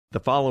The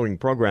following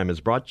program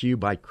is brought to you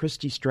by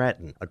Christy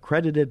Stratton,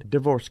 accredited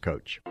divorce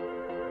coach.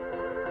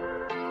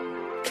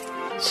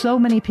 So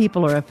many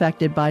people are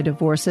affected by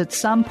divorce at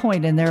some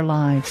point in their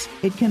lives.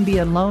 It can be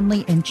a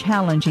lonely and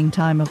challenging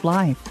time of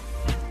life,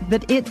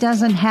 but it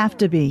doesn't have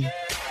to be.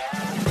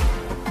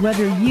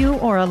 Whether you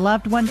or a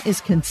loved one is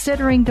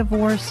considering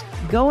divorce,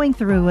 going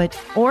through it,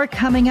 or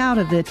coming out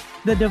of it,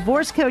 the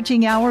Divorce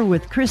Coaching Hour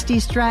with Christy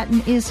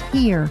Stratton is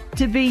here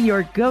to be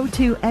your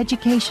go-to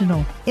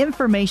educational,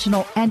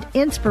 informational, and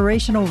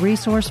inspirational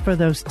resource for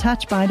those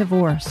touched by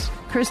divorce.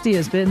 Christy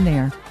has been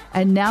there,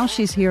 and now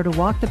she's here to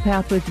walk the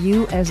path with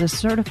you as a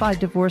certified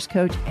divorce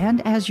coach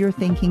and as your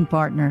thinking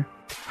partner.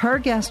 Her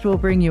guest will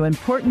bring you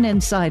important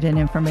insight and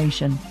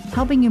information,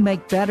 helping you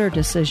make better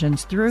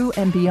decisions through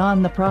and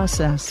beyond the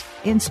process,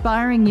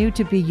 inspiring you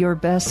to be your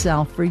best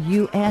self for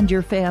you and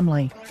your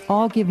family,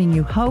 all giving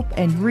you hope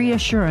and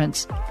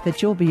reassurance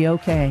that you'll be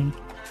okay.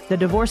 The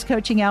Divorce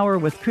Coaching Hour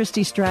with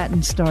Christy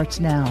Stratton starts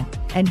now.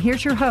 And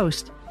here's your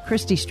host,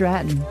 Christy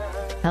Stratton.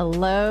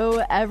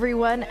 Hello,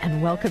 everyone,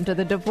 and welcome to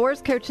the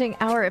Divorce Coaching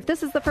Hour. If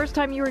this is the first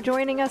time you are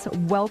joining us,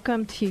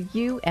 welcome to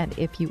you. And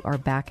if you are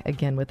back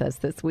again with us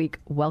this week,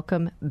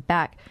 welcome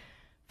back.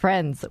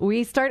 Friends,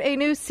 we start a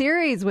new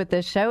series with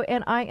this show,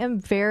 and I am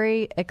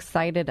very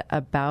excited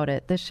about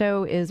it. The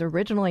show is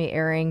originally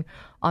airing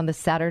on the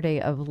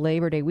Saturday of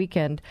Labor Day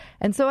weekend,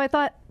 and so I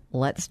thought,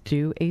 let's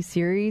do a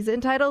series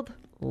entitled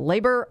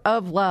Labor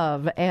of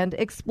Love and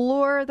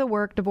explore the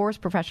work divorce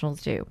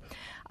professionals do.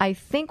 I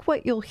think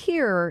what you'll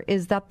hear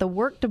is that the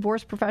work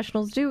divorce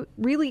professionals do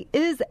really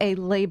is a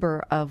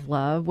labor of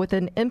love with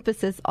an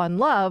emphasis on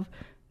love,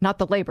 not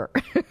the labor.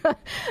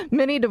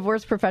 Many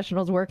divorce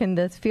professionals work in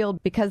this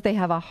field because they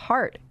have a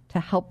heart to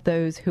help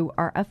those who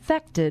are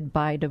affected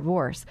by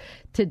divorce.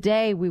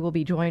 Today, we will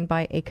be joined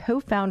by a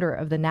co-founder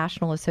of the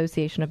National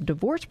Association of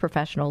Divorce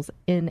Professionals,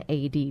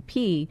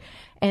 NADP,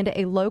 and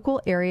a local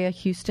area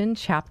Houston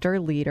chapter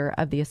leader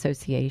of the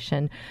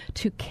association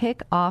to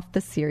kick off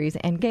the series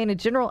and gain a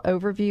general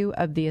overview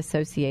of the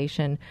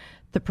association,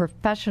 the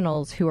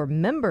professionals who are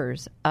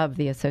members of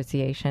the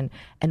association,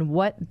 and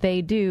what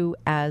they do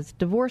as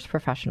divorce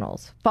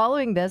professionals.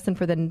 Following this, and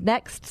for the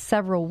next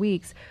several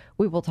weeks,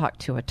 we will talk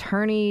to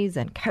attorneys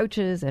and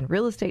coaches and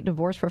real estate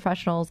divorce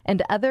professionals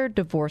and other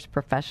divorce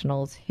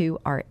professionals who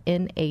are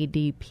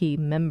NADP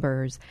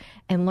members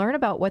and learn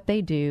about what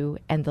they do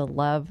and the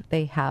love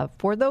they have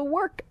for the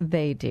work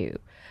they do.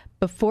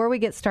 Before we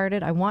get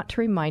started, I want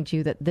to remind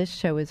you that this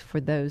show is for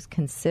those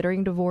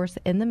considering divorce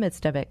in the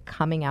midst of it,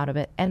 coming out of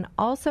it, and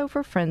also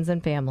for friends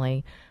and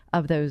family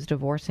of those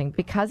divorcing,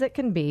 because it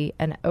can be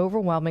an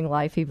overwhelming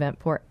life event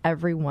for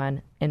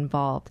everyone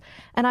involved.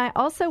 And I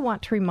also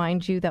want to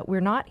remind you that we're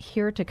not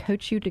here to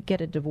coach you to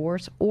get a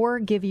divorce or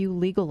give you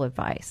legal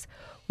advice.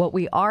 What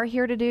we are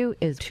here to do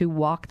is to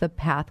walk the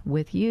path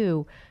with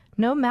you,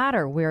 no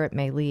matter where it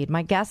may lead.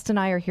 My guest and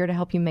I are here to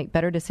help you make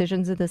better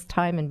decisions at this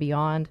time and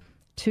beyond,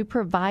 to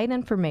provide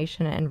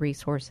information and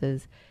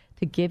resources,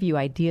 to give you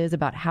ideas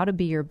about how to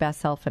be your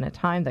best self in a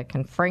time that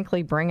can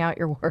frankly bring out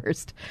your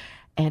worst,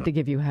 and to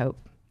give you hope.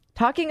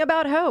 Talking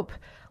about hope,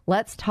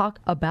 let's talk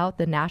about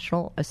the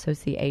National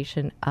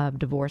Association of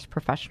Divorce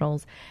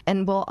Professionals,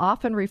 and we'll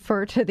often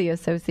refer to the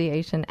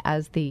association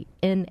as the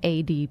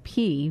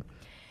NADP.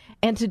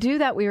 And to do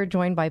that, we are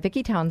joined by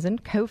Vicki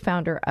Townsend,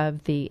 co-founder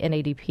of the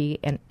NADP,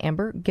 and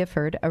Amber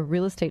Gifford, a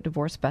real estate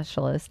divorce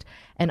specialist,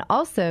 and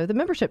also the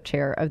membership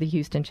chair of the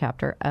Houston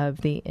chapter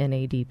of the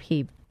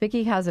NADP.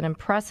 Vicki has an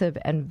impressive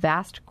and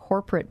vast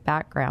corporate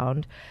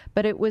background,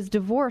 but it was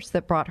divorce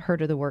that brought her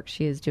to the work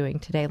she is doing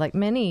today. Like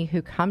many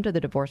who come to the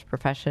divorce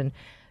profession,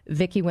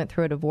 Vicki went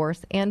through a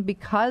divorce and,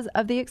 because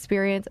of the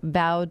experience,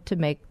 vowed to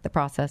make the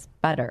process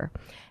better.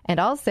 And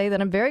I'll say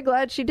that I'm very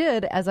glad she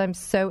did, as I'm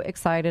so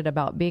excited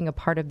about being a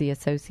part of the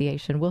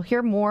association. We'll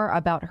hear more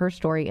about her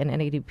story in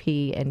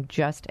NADP in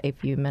just a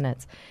few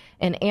minutes.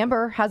 And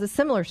Amber has a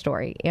similar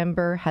story.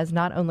 Amber has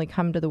not only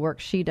come to the work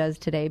she does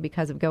today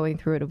because of going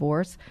through a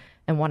divorce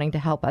and wanting to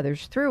help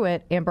others through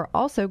it, Amber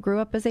also grew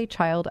up as a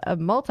child of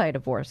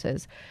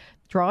multi-divorces.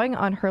 Drawing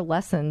on her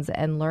lessons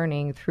and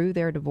learning through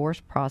their divorce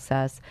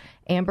process,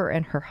 Amber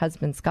and her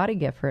husband, Scotty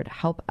Gifford,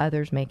 help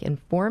others make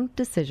informed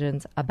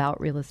decisions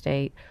about real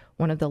estate,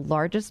 one of the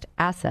largest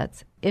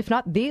assets, if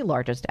not the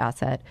largest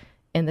asset,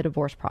 in the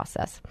divorce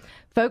process.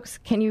 Folks,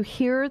 can you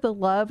hear the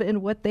love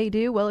in what they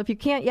do? Well, if you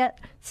can't yet,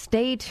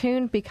 stay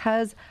tuned,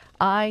 because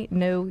I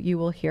know you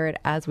will hear it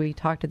as we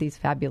talk to these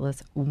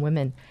fabulous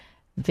women.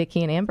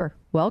 Vicki and Amber,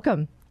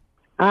 welcome.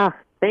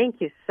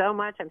 Thank you so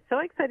much. I'm so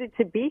excited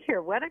to be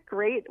here.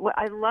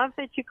 I love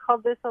that you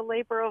called this a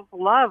labor of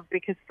love,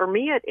 because for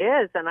me it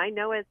is, and I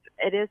know it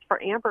is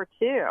for Amber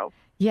too.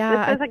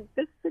 Yeah.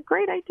 This is a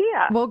great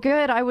idea. Well,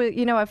 good.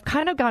 I've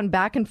kind of gone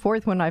back and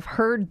forth when I've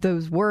heard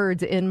those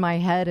words in my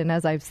head, and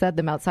as I've said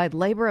them outside,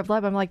 labor of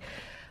love, I'm like,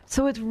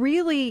 so it's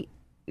really,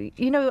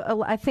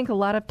 I think a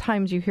lot of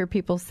times you hear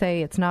people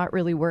say it's not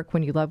really work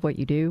when you love what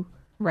you do.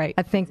 Right.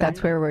 I think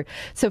that's where we're.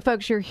 So,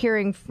 folks, you're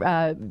hearing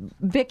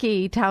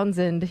Vicki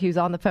Townsend, who's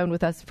on the phone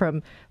with us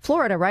from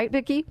Florida, right,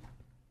 Vicki?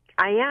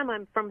 I am.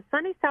 I'm from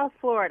sunny South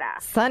Florida,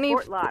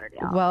 Fort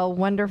Lauderdale. Well,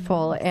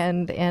 wonderful.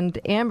 And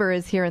Amber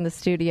is here in the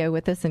studio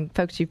with us. And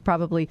folks, you've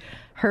probably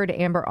heard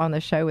Amber on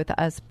the show with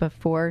us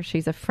before.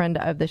 She's a friend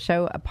of the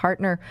show, a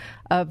partner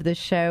of the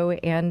show.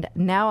 And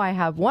now I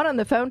have one on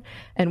the phone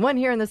and one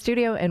here in the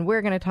studio, and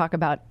we're going to talk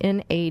about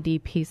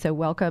NADP. So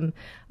welcome,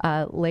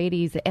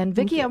 ladies. And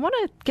Vicki, I want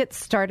to get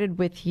started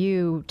with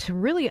you to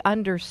really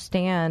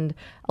understand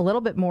a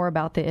little bit more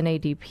about the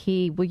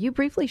NADP. Will you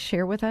briefly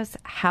share with us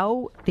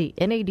how the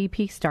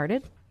NADP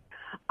started?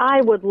 I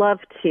would love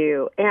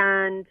to.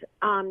 And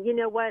you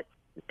know what?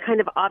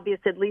 Kind of obvious,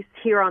 at least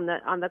here on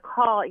the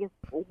call, is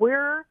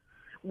we're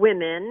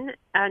women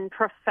and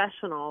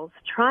professionals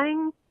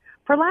trying,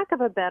 for lack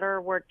of a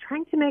better word,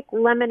 trying to make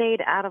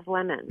lemonade out of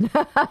lemons.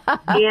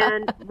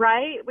 And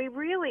right, we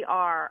really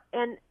are.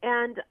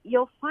 And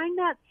you'll find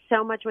that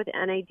so much with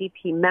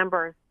NADP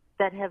members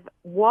that have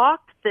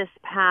walked this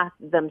path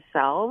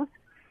themselves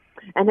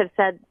and have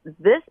said,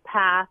 this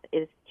path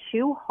is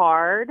too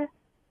hard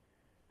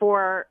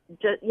for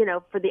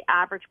for the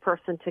average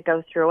person to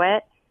go through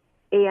it,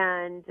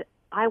 and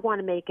I want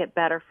to make it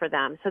better for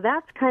them. So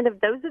that's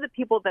those are the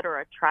people that are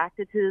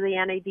attracted to the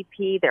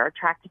NADP. They're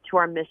attracted to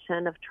our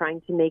mission of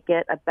trying to make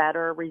it a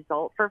better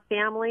result for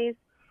families.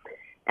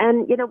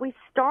 And, we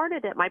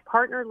started it, my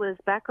partner Liz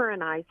Becker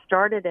and I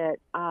started it,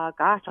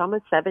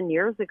 almost 7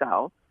 years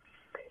ago.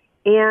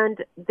 And,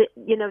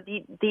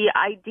 the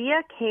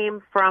idea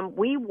came from,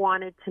 we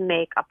wanted to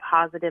make a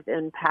positive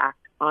impact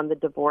on the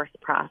divorce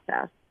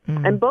process.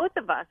 Mm-hmm. And both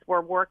of us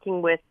were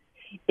working with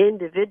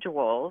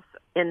individuals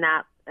in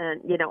that,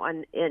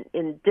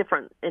 in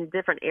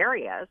different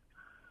areas.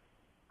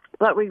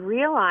 But we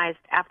realized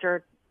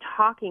after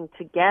talking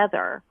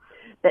together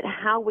that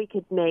how we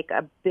could make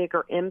a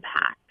bigger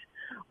impact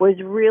was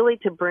really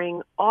to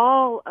bring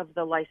all of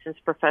the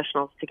licensed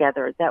professionals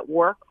together that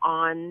work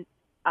on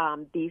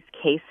these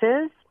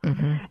cases,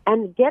 mm-hmm.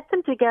 and get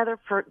them together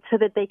so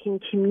that they can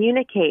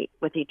communicate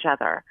with each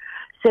other,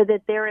 so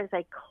that there is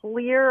a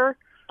clear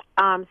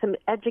some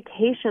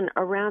education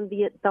around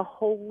the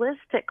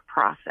holistic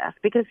process,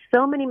 because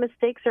so many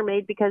mistakes are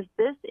made because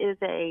this is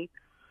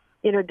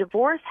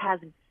divorce has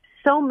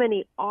so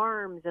many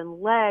arms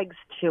and legs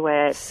to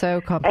it.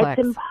 So complex.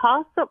 It's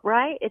impossible,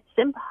 right? It's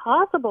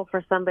impossible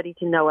for somebody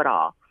to know it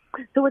all.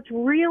 So it's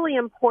really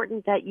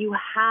important that you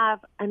have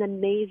an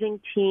amazing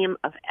team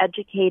of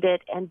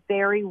educated and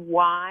very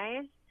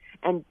wise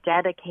and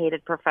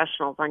dedicated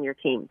professionals on your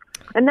team.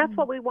 And that's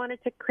what we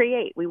wanted to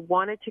create. We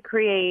wanted to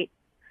create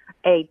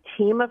a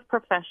team of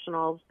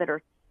professionals that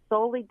are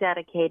solely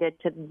dedicated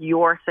to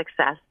your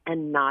success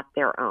and not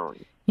their own.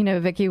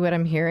 Vicki, what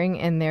I'm hearing,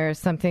 and there's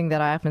something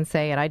that I often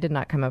say, and I did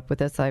not come up with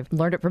this, I've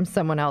learned it from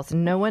someone else,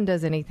 no one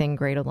does anything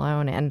great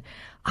alone. And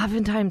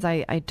oftentimes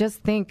I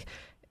just think,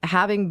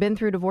 having been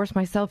through divorce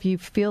myself, you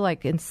feel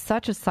like in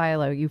such a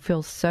silo, you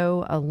feel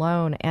so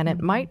alone, and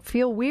it might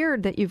feel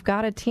weird that you've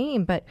got a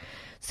team. But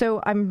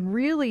so I'm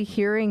really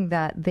hearing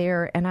that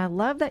there. And I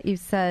love that you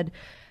said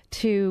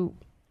to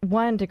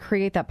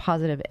create that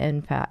positive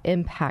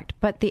impact,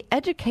 but the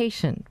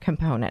education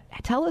component.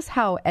 Tell us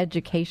how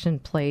education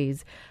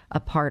plays a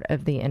part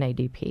of the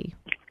NADP.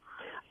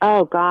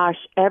 Oh, gosh.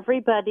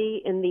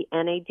 Everybody in the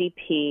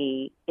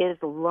NADP is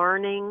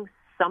learning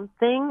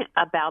something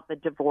about the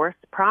divorce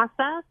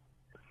process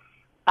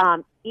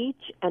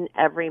each and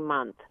every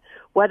month,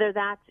 whether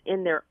that's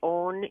in their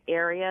own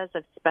areas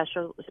of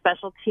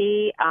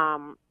specialty,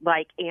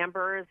 like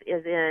Amber's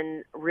is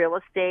in real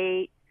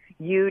estate.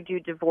 You do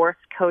divorce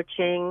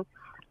coaching.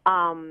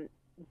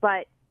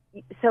 But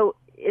so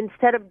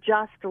instead of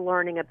just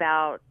learning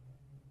about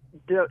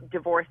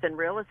divorce and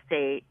real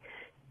estate,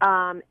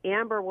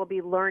 Amber will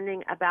be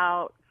learning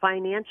about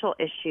financial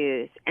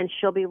issues, and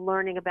she'll be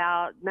learning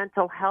about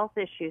mental health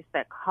issues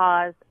that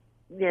cause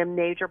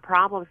major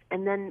problems.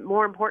 And then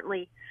more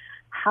importantly,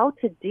 how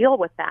to deal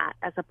with that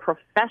as a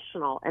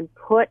professional and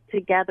put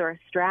together a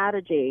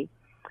strategy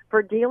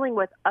for dealing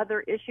with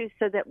other issues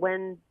so that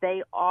when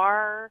they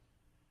are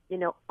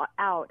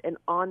out and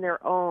on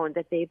their own,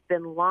 that they've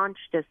been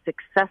launched as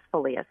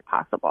successfully as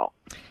possible.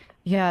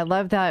 Yeah, I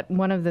love that.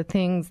 One of the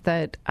things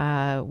that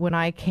when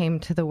I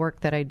came to the work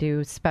that I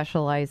do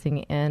specializing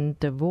in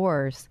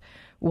divorce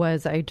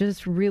was I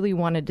just really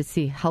wanted to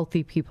see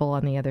healthy people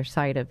on the other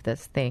side of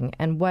this thing.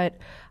 And what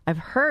I've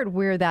heard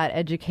where that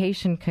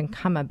education can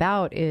come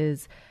about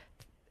is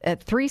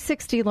at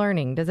 360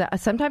 learning.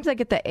 Sometimes I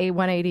get the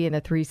A180 and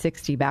the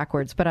 360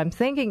 backwards, but I'm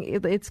thinking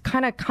it's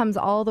kind of comes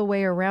all the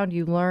way around.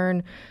 You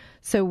learn.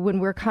 So when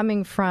we're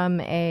coming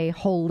from a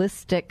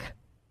holistic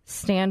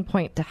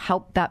standpoint to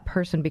help that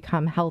person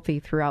become healthy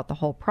throughout the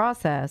whole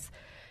process,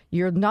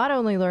 you're not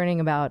only learning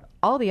about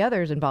all the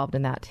others involved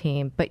in that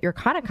team, but you're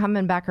kind of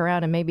coming back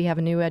around and maybe have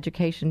a new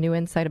education, new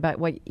insight about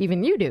what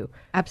even you do.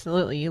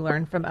 Absolutely. You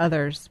learn from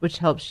others, which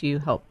helps you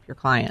help your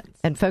clients.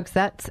 And folks,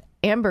 that's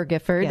Amber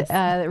Gifford,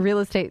 yes. Real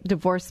estate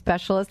divorce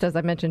specialist. As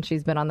I mentioned,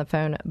 she's been on the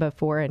phone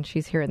before, and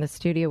she's here in the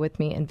studio with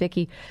me. And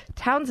Vicki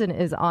Townsend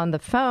is on the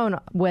phone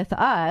with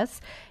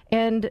us.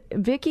 And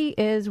Vicki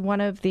is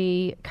one of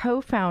the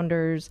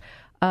co-founders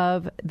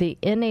of the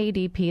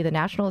NADP, the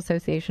National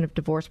Association of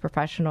Divorce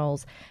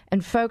Professionals.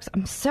 And folks,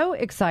 I'm so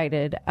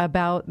excited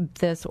about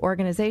this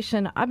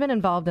organization. I've been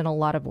involved in a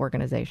lot of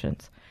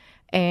organizations.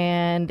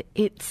 And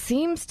it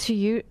seems to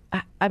you,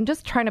 I'm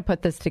just trying to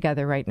put this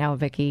together right now,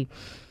 Vicki.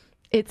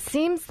 It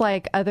seems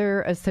like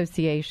other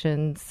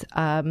associations,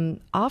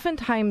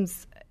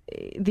 oftentimes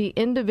the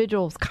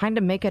individuals kind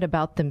of make it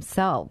about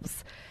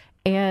themselves.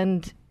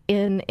 And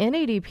in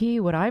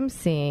NADP, what I'm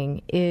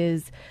seeing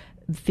is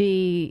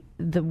the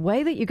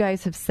way that you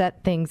guys have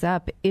set things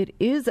up, it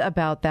is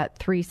about that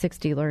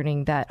 360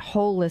 learning, that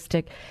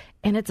holistic,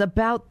 and it's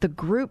about the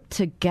group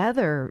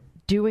together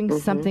doing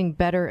something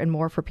better and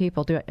more for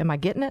people. Am I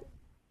getting it?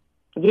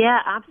 Yeah,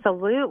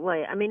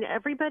 absolutely. I mean,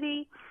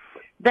 everybody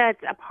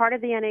that's a part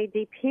of the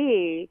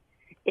NADP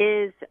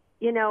is,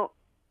 you know,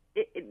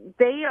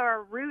 they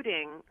are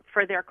rooting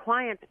for their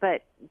clients,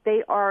 but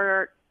they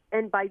are,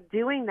 and by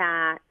doing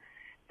that,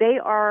 they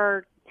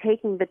are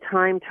taking the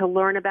time to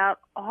learn about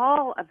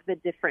all of the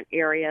different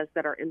areas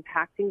that are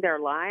impacting their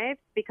lives,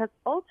 because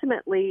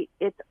ultimately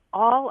it's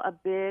all a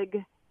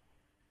big,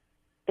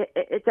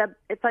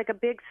 it's like a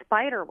big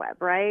spider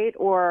web, right?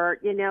 Or,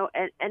 you know,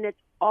 and it's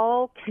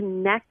all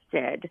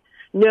connected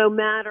no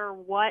matter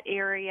what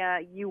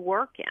area you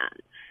work in.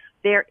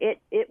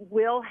 It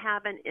will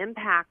have an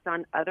impact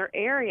on other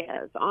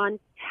areas, on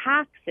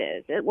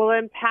taxes. It will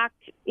impact,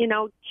 you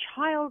know,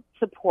 child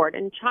support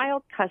and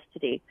child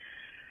custody.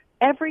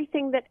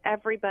 Everything that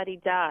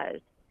everybody does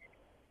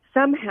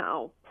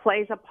somehow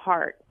plays a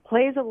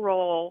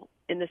role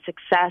in the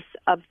success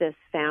of this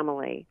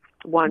family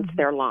once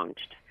they're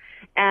launched.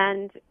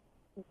 And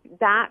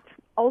that's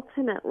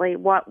ultimately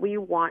what we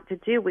want to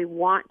do. We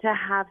want to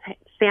have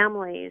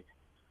families.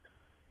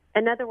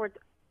 In other words,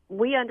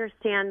 we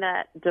understand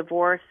that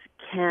divorce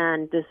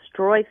can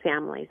destroy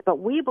families, but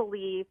we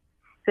believe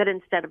that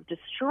instead of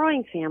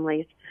destroying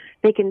families,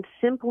 they can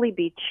simply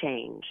be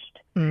changed.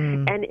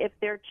 And if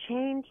they're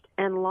changed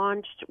and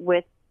launched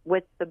with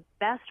the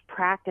best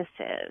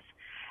practices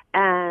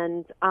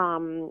and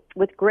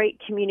with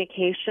great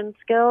communication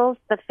skills,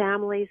 the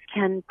families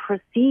can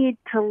proceed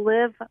to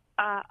live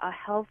a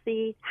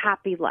healthy,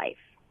 happy life.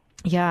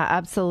 Yeah,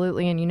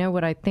 absolutely. And you know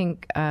what I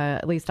think,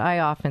 at least I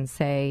often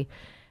say,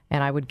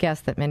 and I would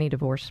guess that many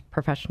divorce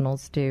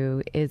professionals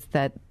do, is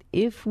that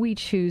if we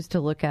choose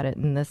to look at it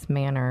in this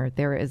manner,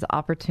 there is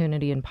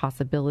opportunity and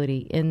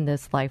possibility in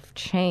this life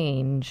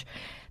change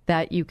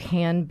that you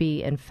can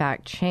be, in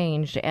fact,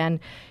 changed.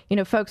 And, you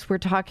know, folks, we're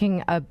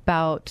talking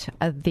about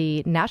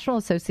the National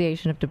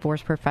Association of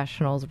Divorce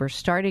Professionals. We're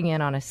starting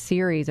in on a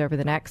series over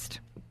the next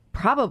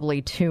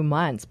probably 2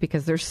 months,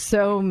 because there's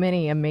so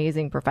many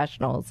amazing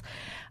professionals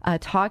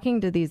talking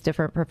to these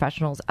different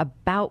professionals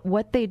about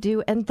what they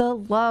do and the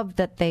love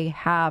that they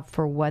have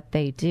for what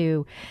they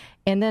do.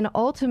 And then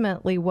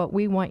ultimately what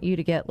we want you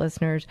to get,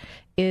 listeners,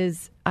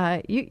 is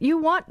you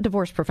want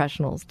divorce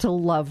professionals to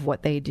love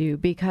what they do,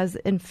 because,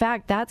 in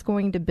fact, that's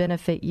going to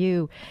benefit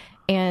you.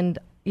 And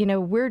you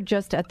know, we're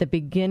just at the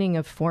beginning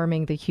of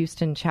forming the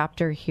Houston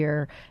chapter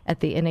here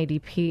at the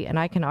NADP, and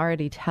I can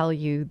already tell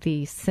you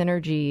the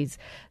synergies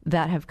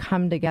that have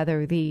come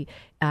together, the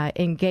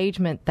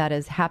engagement that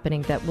is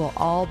happening that will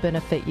all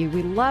benefit you.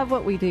 We love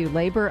what we do,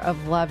 labor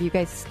of love. You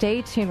guys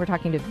stay tuned. We're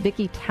talking to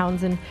Vicki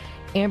Townsend,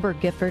 Amber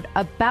Gifford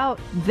about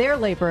their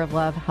labor of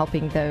love,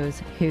 helping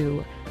those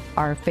who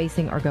are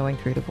facing or going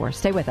through divorce.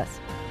 Stay with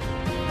us.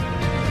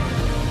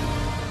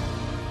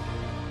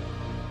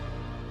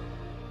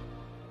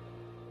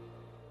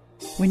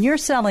 When you're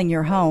selling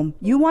your home,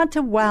 you want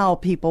to wow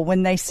people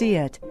when they see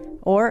it.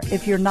 Or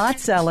if you're not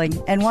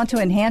selling and want to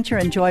enhance your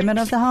enjoyment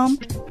of the home,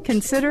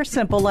 consider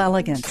Simple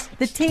Elegance.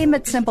 The team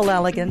at Simple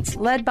Elegance,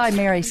 led by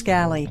Mary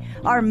Scally,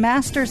 are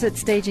masters at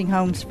staging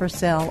homes for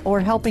sale or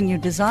helping you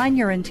design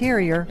your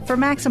interior for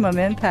maximum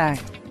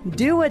impact.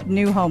 Do what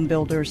new home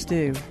builders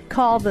do.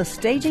 Call the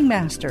Staging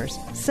Masters,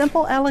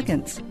 Simple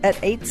Elegance, at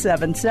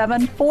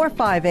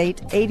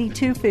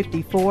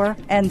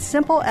 877-458-8254 and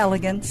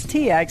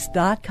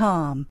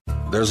SimpleEleganceTX.com.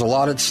 There's a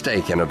lot at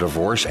stake in a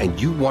divorce, and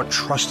you want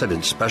trusted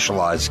and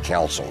specialized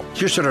counsel.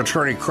 Houston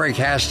attorney Craig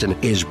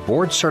Haston is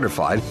board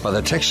certified by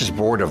the Texas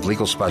Board of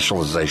Legal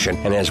Specialization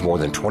and has more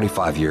than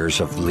 25 years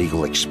of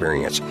legal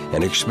experience.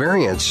 And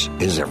experience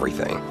is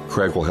everything.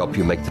 Craig will help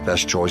you make the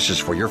best choices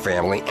for your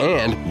family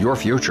and your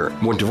future.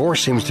 When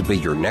divorce seems to be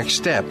your next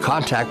step,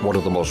 contact one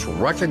of the most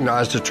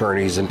recognized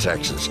attorneys in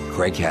Texas,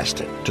 Craig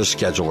Haston. To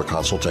schedule a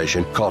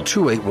consultation, call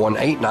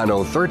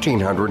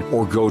 281-890-1300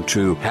 or go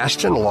to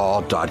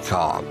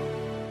HastonLaw.com.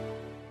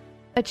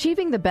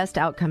 Achieving the best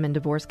outcome in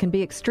divorce can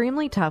be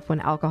extremely tough when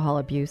alcohol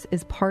abuse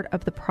is part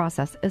of the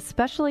process,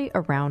 especially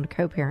around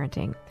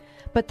co-parenting.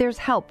 But there's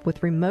help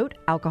with remote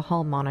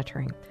alcohol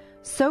monitoring.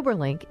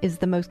 SoberLink is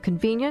the most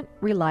convenient,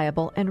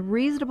 reliable, and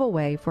reasonable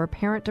way for a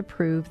parent to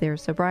prove their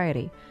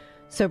sobriety.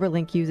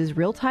 SoberLink uses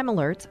real-time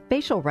alerts,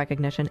 facial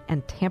recognition,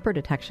 and tamper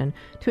detection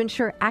to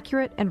ensure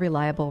accurate and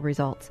reliable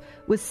results.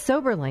 With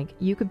SoberLink,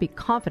 you can be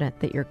confident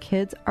that your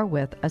kids are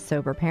with a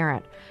sober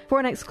parent. For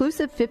an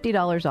exclusive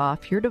 $50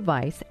 off your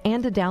device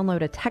and to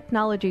download a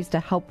Technologies to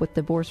Help with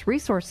Divorce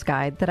resource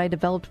guide that I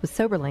developed with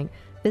SoberLink,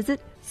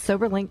 visit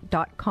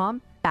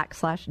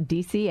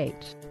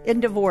soberlink.com/DCH. In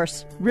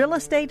divorce, real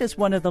estate is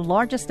one of the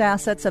largest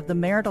assets of the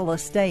marital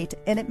estate,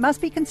 and it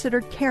must be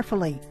considered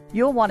carefully.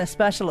 You'll want a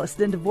specialist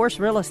in divorce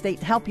real estate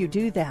to help you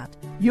do that.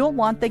 You'll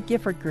want the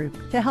Gifford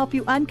Group to help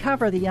you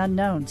uncover the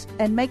unknowns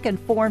and make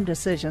informed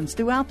decisions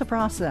throughout the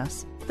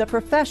process. The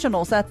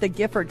professionals at the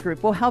Gifford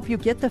Group will help you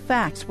get the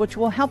facts, which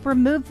will help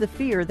remove the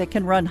fear that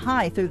can run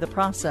high through the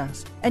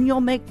process, and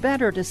you'll make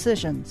better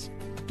decisions.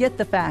 Get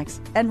the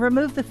facts and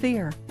remove the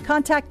fear.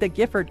 Contact the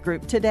Gifford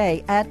Group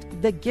today at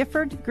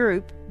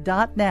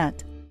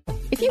thegiffordgroup.net.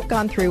 If you've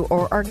gone through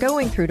or are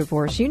going through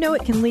divorce, you know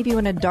it can leave you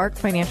in a dark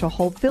financial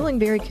hole, feeling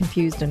very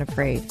confused and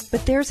afraid.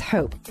 But there's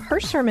hope.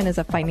 Hirsch Sherman is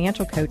a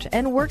financial coach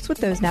and works with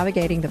those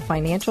navigating the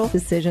financial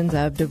decisions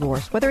of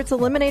divorce. Whether it's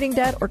eliminating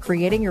debt or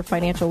creating your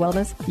financial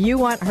wellness, you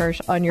want Hirsch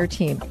on your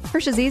team.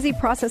 Hirsch's easy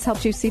process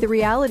helps you see the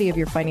reality of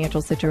your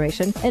financial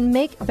situation and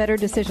make better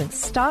decisions.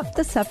 Stop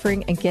the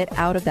suffering and get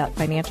out of that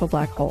financial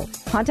black hole.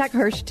 Contact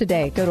Hirsch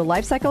today. Go to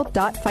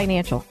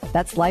lifecycle.financial.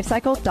 That's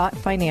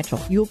lifecycle.financial.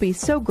 You'll be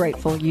so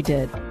grateful you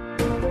did.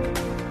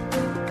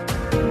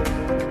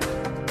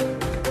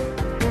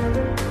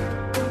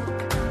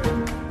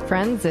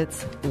 Friends,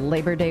 it's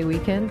Labor Day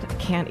weekend.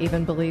 Can't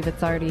even believe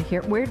it's already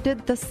here. Where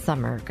did the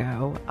summer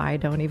go? I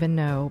don't even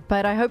know.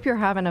 But I hope you're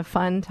having a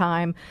fun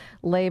time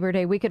Labor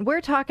Day weekend.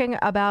 We're talking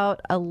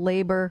about a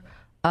labor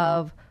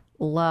of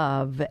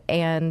love,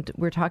 and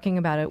we're talking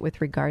about it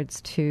with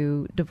regards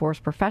to divorce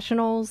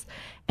professionals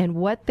and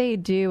what they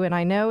do. And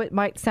I know it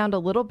might sound a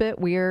little bit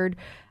weird.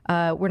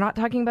 We're not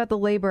talking about the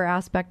labor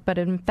aspect, but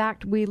in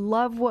fact, we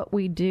love what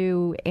we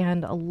do.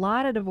 And a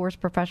lot of divorce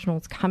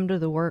professionals come to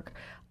the work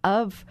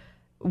of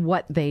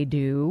what they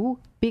do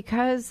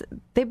because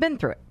they've been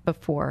through it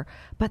before,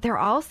 but they're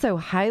also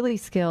highly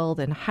skilled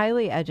and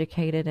highly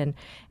educated.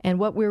 And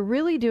what we're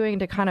really doing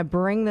to kind of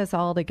bring this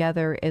all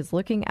together is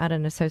looking at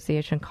an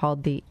association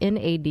called the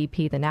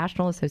NADP, the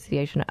National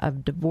Association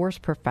of Divorce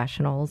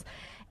Professionals.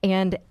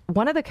 And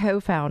one of the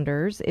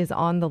co-founders is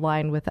on the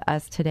line with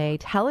us today,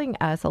 telling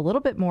us a little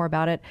bit more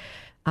about it,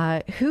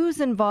 who's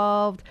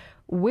involved,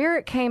 where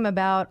it came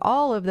about,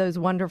 all of those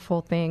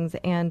wonderful things.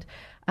 And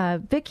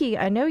Vicki,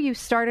 I know you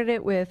started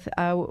it with,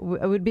 I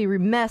would be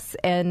remiss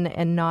in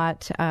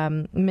not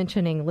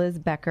mentioning Liz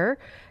Becker,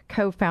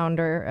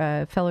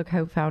 co-founder, fellow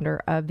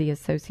co-founder of the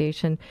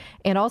association.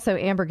 And also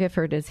Amber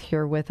Gifford is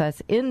here with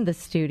us in the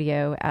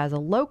studio as a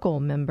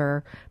local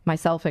member,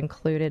 myself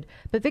included.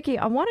 But Vicki,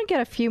 I want to get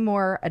a few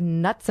more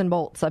nuts and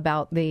bolts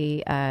about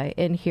the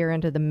in here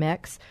into the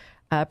mix.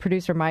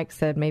 Producer Mike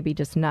said maybe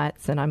just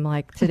nuts, and I'm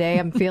like, today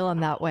I'm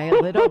feeling that way a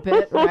little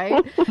bit,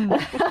 right?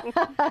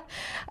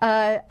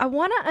 I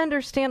want to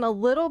understand a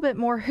little bit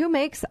more who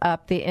makes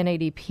up the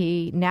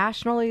NADP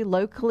nationally,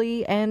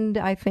 locally, and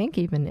I think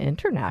even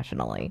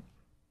internationally.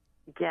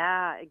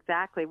 Yeah,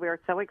 exactly. We're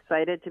so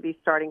excited to be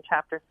starting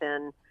chapters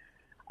in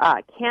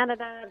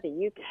Canada,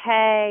 the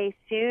UK,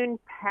 soon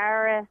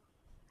Paris.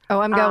 Oh,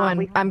 I'm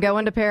going. I'm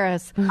going to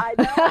Paris. I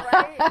know,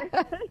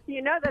 right?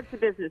 You know that's a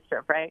business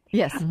trip, right?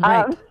 Yes,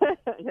 right.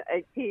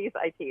 I tease.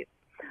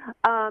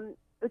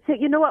 So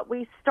you know what?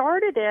 We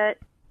started it,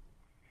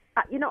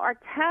 our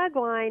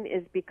tagline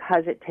is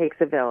because it takes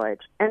a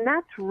village. And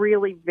that's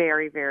really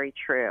very, very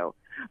true.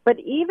 But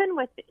even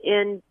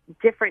within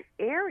different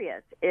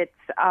areas, it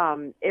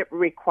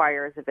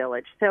requires a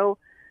village. So,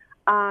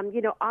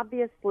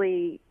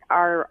 obviously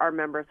our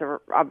members are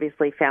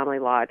obviously family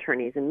law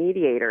attorneys and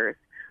mediators.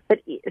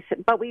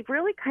 But we've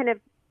really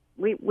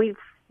we've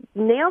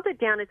nailed it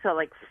down into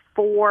like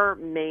four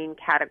main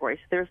categories.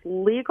 There's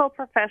legal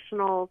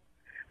professionals,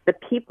 the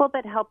people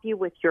that help you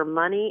with your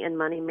money and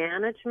money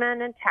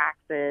management and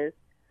taxes,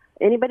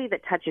 anybody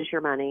that touches your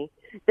money.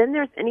 Then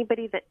there's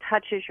anybody that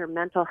touches your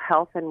mental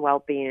health and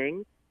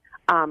well-being,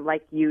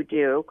 like you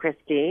do,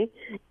 Christy,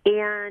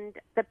 and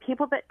the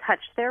people that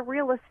touch their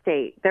real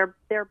estate, their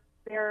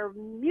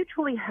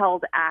mutually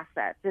held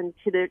assets, and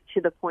to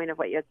the point of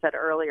what you had said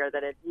earlier,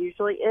 that it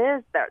usually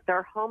is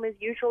their home is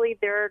usually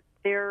their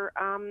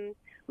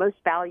most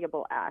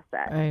valuable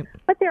asset. Right.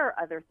 But there are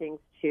other things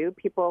too.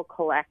 People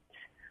collect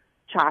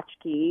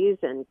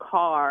tchotchkes and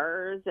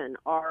cars and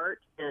art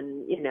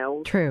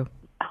and True.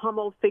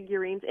 Hummel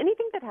figurines,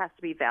 anything that has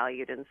to be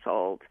valued and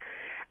sold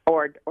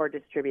or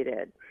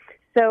distributed.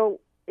 So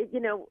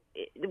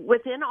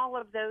within all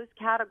of those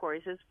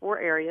categories, there's four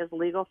areas: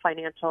 legal,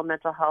 financial,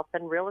 mental health,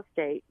 and real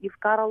estate. You've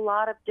got a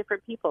lot of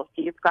different people.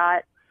 So you've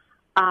got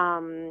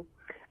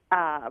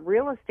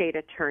real estate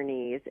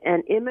attorneys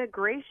and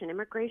immigration.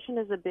 Immigration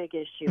is a big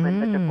issue in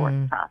the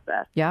divorce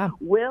process. Yeah.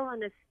 Will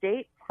and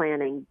estate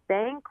planning,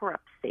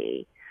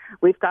 bankruptcy.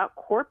 We've got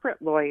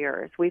corporate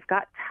lawyers. We've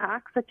got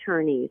tax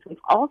attorneys. We've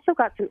also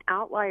got some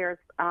outliers,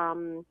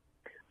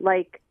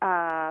 like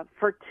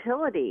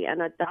fertility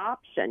and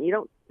adoption. You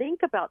don't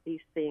think about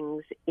these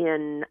things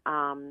in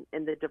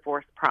the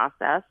divorce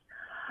process,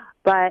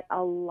 but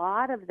a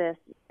lot of this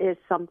is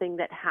something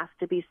that has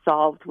to be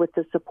solved with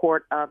the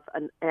support of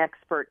an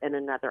expert in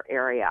another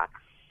area.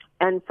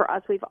 And for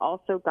us, we've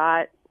also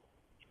got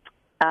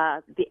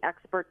the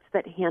experts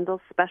that handle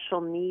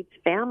special needs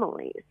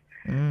families.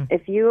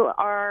 If you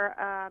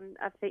are,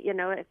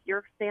 if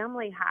your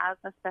family has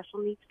a special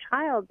needs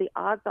child, the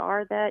odds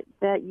are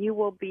that you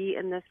will be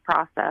in this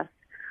process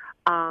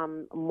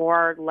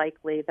more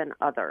likely than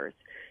others.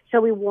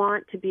 So we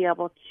want to be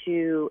able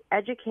to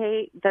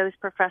educate those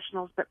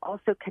professionals, but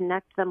also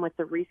connect them with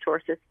the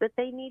resources that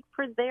they need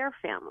for their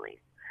families.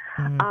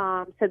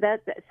 So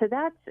that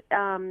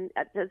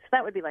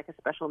would be like a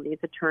special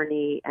needs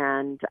attorney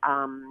and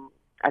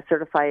a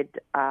certified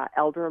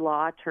elder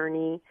law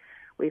attorney.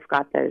 We've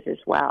got those as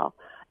well.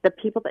 The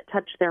people that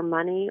touch their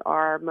money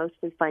are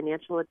mostly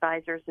financial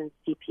advisors and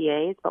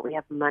CPAs, but we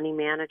have money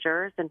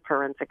managers and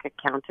forensic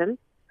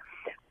accountants.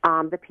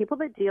 The people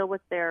that deal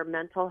with their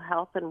mental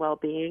health and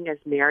well-being as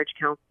marriage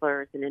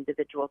counselors and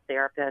individual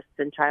therapists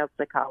and child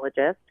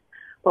psychologists.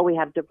 But we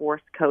have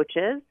divorce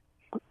coaches.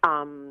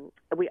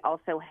 We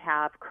also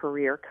have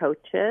career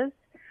coaches.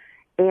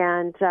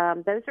 And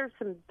those are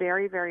some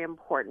very, very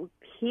important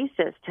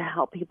pieces to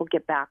help people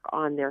get back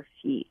on their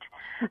feet.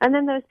 And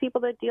then those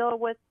people that deal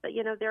with,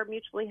 their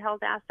mutually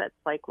held assets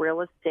like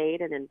real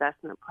estate and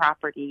investment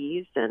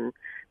properties and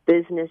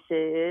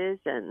businesses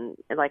and,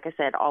 like I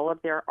said, all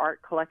of their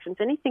art collections,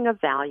 anything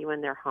of value in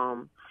their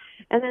home.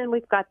 And then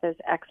we've got those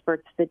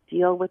experts that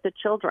deal with the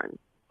children.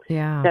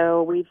 Yeah.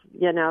 So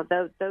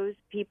those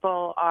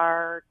people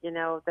are,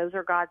 those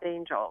are God's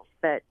angels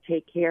that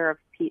take care of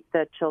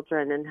the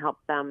children and help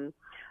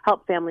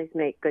families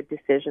make good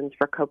decisions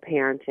for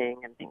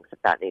co-parenting and things of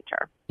that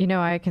nature.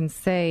 I can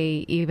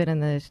say even in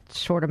the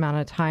short amount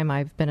of time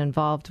I've been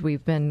involved,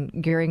 we've been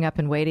gearing up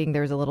and waiting.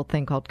 There's a little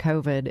thing called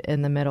COVID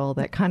in the middle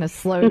that kind of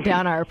slowed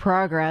down our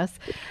progress.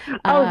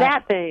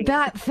 That thing.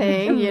 That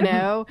thing,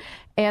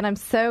 And I'm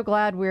so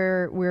glad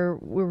we're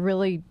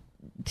really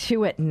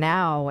to it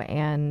now,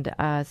 and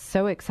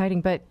so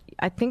exciting. But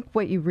I think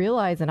what you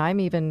realize, and I've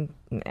been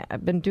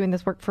doing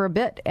this work for a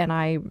bit, and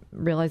I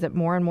realize it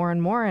more and more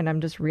and more, and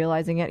I'm just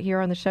realizing it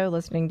here on the show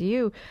listening to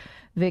you,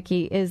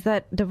 Vicki, is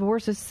that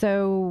divorce is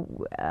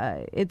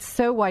it's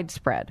so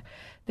widespread.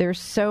 There's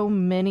so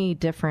many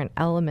different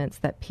elements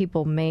that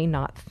people may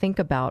not think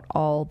about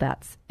all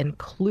that's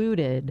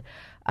included.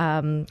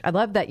 I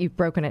love that you've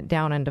broken it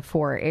down into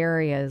 4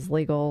 areas: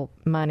 legal,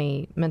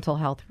 money, mental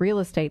health, real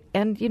estate.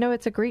 And,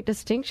 it's a great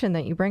distinction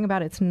that you bring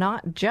about. It's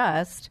not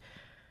just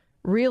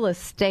real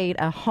estate,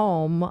 a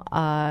home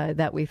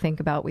that we think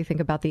about. We think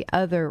about the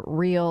other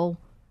real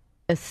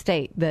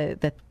estate,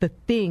 the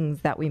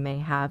things that we may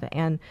have.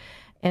 And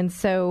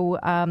so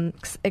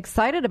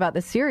excited about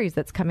the series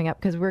that's coming up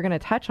because we're going to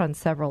touch on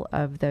several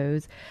of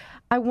those.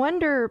 I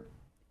wonder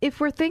if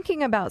we're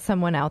thinking about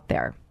someone out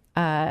there,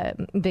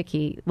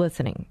 Vicki,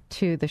 listening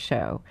to the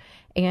show,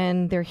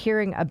 and they're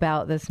hearing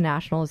about this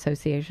National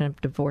Association of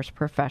Divorce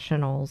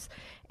Professionals,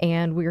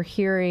 and we're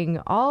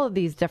hearing all of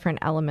these different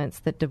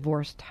elements that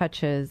divorce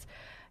touches,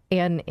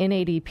 and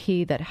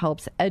NADP that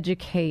helps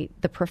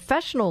educate the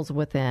professionals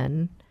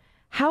within.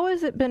 How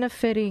is it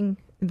benefiting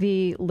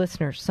the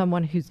listeners,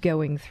 someone who's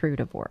going through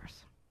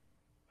divorce?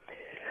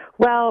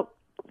 Well,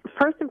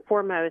 first and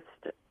foremost,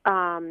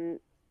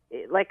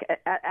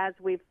 as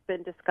we've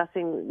been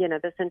discussing,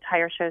 this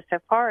entire show so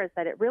far, is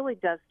that it really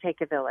does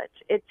take a village.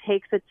 It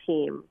takes a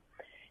team.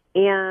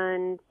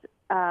 And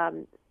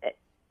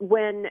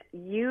when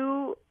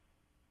you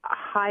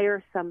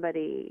hire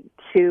somebody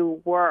to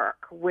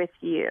work with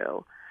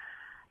you,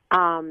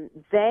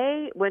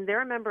 when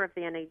they're a member of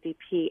the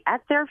NADP,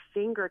 at their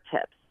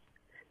fingertips,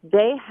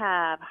 they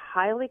have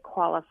highly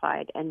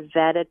qualified and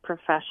vetted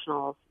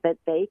professionals that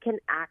they can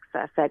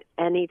access at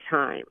any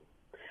time.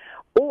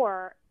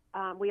 Or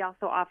we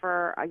also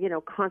offer,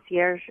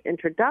 concierge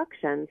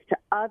introductions to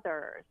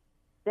others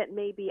that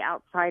may be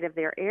outside of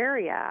their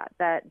area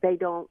that they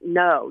don't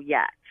know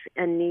yet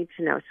and need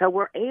to know. So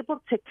we're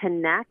able to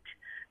connect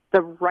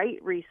the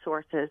right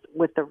resources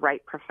with the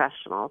right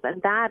professionals.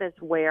 And that is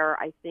where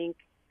I think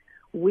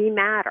we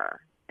matter.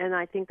 And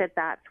I think that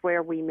that's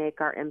where we make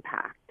our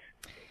impact,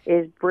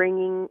 is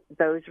bringing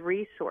those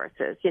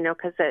resources,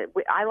 because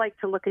I like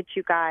to look at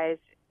you guys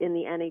in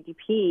the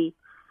NADP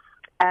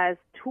as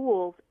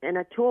tools in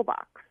a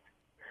toolbox.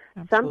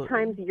 Absolutely.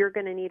 Sometimes you're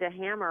going to need a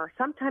hammer.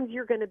 Sometimes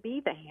you're going to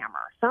be the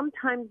hammer.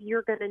 Sometimes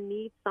you're going to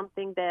need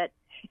something that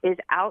is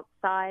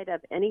outside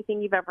of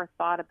anything you've ever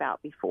thought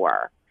about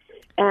before.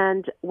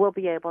 And we'll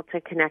be able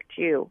to connect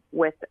you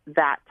with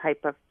that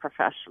type of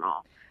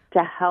professional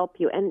to help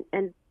you.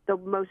 And the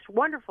most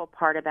wonderful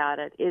part about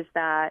it is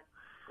that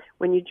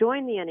when you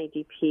join the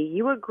NADP,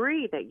 you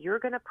agree that you're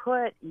going to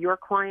put your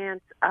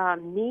client's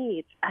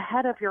needs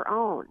ahead of your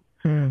own.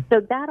 So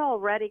that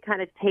already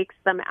kind of takes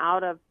them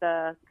out of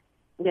the,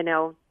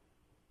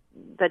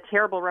 the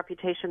terrible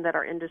reputation that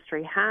our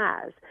industry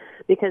has,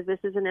 because this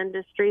is an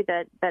industry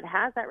that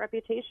has that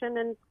reputation,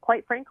 and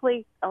quite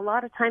frankly, a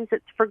lot of times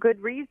it's for good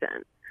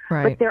reason.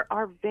 Right. But there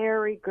are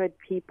very good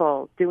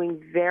people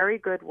doing very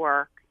good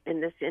work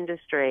in this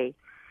industry,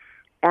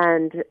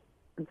 and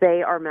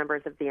they are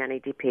members of the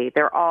NADP.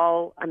 They're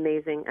all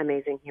amazing,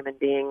 amazing human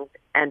beings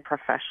and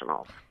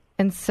professionals.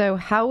 And so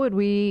how would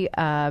we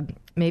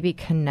maybe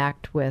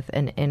connect with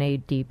an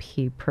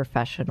NADP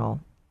professional?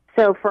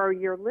 So for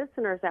your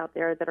listeners out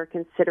there that are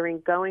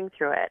considering going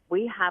through it,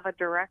 we have a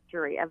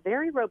directory, a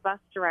very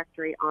robust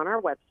directory on our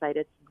website.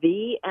 It's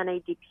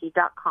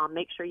thenadp.com.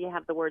 Make sure you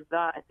have the word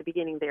 "the" at the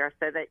beginning there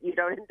so that you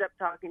don't end up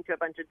talking to a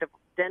bunch of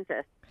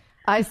dentists.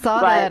 I saw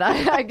that.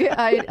 I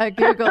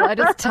Googled. I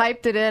just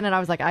typed it in, and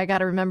I was like, I got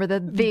to remember the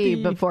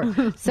before.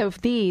 So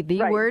the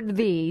right. Word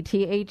the,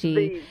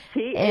 T-H-E,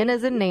 N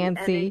as in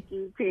Nancy.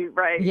 N-A-D-P,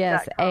 right.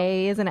 Yes,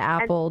 A as in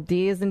Apple, and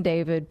D as in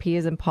David, P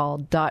as in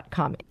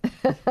Paul.com.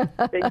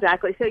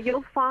 Exactly. So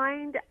you'll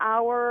find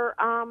our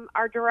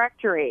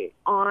directory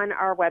on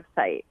our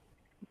website.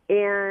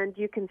 And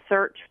you can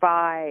search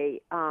by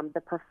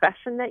the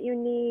profession that you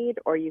need,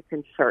 or you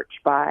can search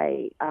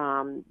by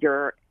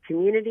your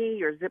community,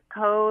 your zip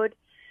code,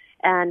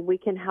 and we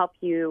can help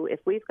you. If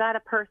we've got a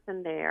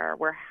person there,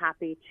 we're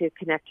happy to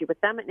connect you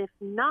with them. And if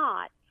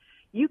not,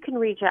 you can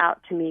reach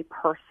out to me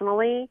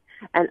personally,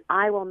 and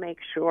I will make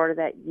sure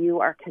that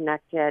you are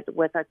connected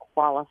with a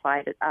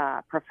qualified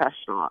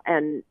professional,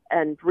 and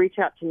reach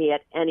out to me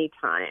at any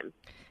time.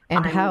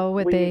 And how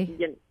would they reach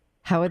you?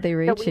 So we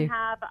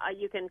have,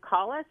 you can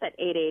call us at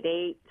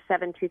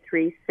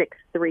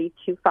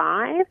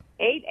 888-723-6325,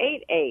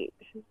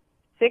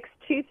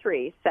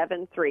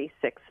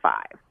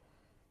 888-623-7365.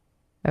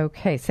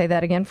 Okay, say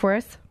that again for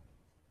us.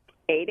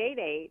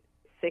 888-623-7365.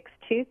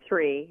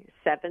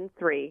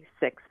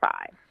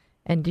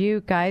 And you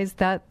guys,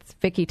 that's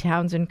Vicki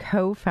Townsend,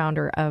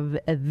 co-founder of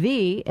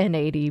the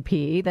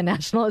NADP, the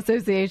National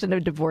Association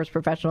of Divorce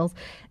Professionals,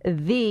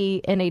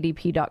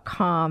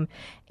 thenadp.com.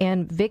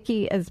 And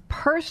Vicki is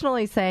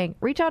personally saying,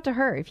 reach out to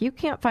her. If you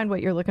can't find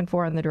what you're looking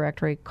for in the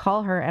directory,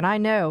 call her. And I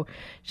know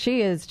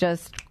she is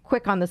just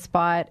quick on the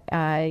spot.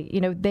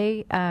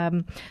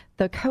 The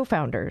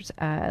co-founders,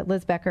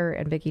 Liz Becker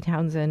and Vicki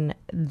Townsend,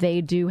 they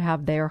do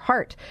have their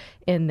heart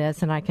in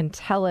this. And I can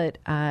tell it,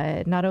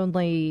 not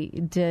only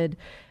did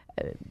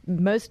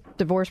most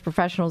divorce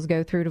professionals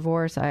go through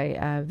divorce.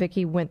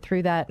 Vicki went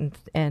through that,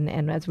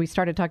 and as we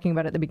started talking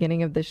about at the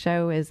beginning of the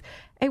show, is,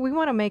 hey, we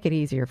want to make it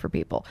easier for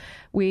people.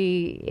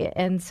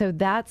 And so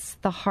that's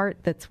the heart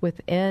that's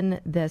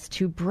within this,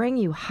 to bring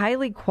you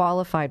highly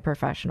qualified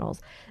professionals.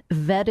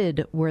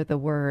 Vetted were the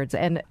words.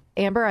 And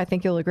Amber, I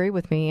think you'll agree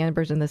with me.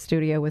 Amber's in the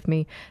studio with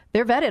me.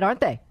 They're vetted, aren't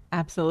they?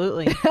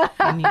 Absolutely.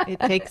 And it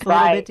takes a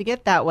little bit to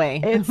get that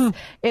way.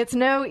 It's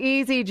no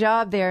easy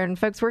job there. And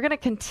folks, we're going to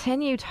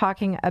continue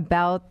talking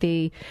about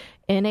the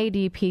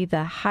NADP,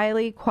 the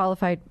highly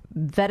qualified,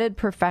 vetted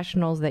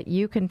professionals that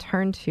you can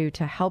turn to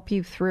help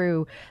you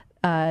through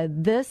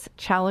this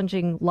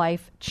challenging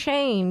life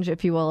change,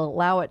 if you will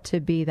allow it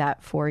to be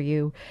that for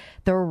you,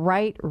 the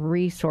right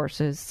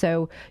resources.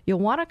 So you'll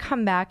want to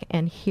come back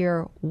and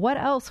hear what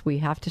else we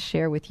have to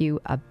share with you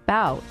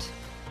about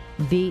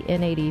the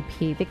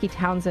NADP. Vicki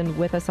Townsend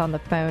with us on the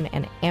phone,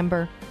 and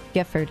Amber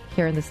Gifford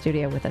here in the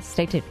studio with us.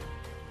 Stay tuned.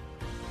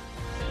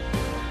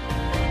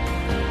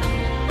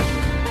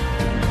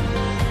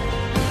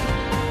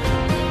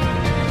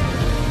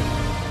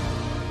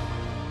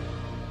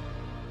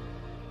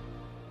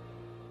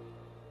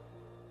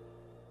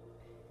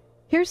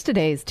 Here's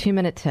today's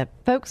 2-minute tip.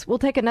 Folks, we'll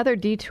take another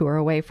detour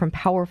away from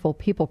powerful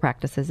people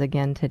practices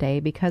again today,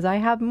 because I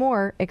have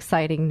more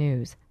exciting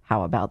news.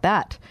 How about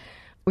that?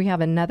 We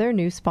have another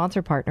new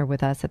sponsor partner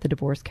with us at the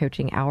Divorce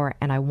Coaching Hour,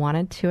 and I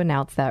wanted to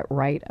announce that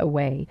right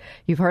away.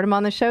 You've heard him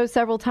on the show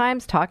several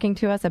times talking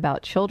to us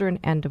about children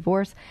and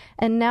divorce,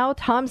 and now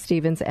Tom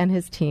Stevens and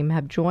his team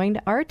have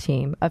joined our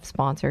team of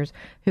sponsors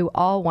who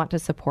all want to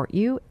support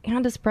you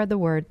and to spread the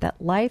word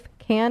that life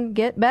can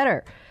get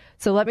better.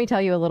 So let me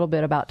tell you a little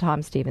bit about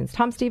Tom Stevens.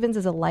 Tom Stevens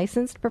is a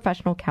licensed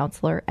professional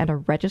counselor and a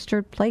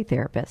registered play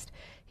therapist.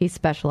 He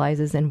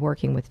specializes in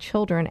working with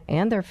children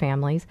and their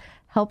families,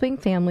 helping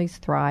families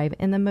thrive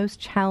in the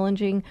most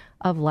challenging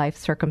of life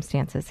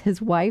circumstances.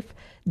 His wife,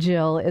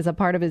 Jill, is a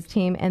part of his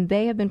team, and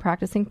they have been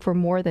practicing for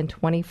more than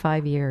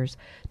 25 years.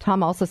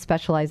 Tom also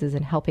specializes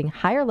in helping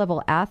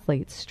higher-level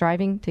athletes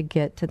striving to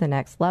get to the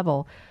next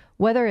level,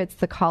 whether it's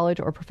the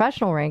college or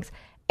professional ranks,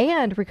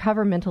 and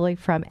recover mentally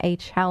from a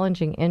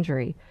challenging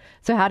injury.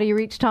 So how do you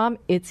reach Tom?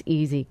 It's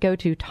easy. Go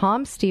to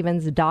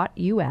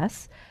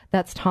tomstevens.us.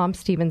 That's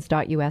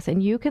tomstevens.us,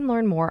 and you can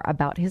learn more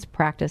about his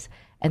practice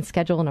and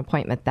schedule an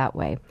appointment that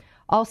way.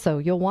 Also,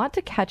 you'll want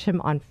to catch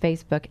him on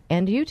Facebook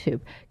and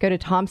YouTube. Go to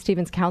Tom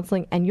Stevens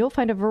Counseling, and you'll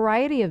find a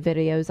variety of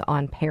videos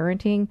on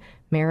parenting,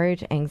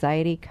 marriage,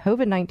 anxiety,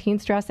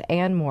 COVID-19 stress,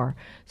 and more.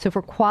 So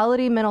for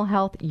quality mental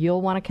health,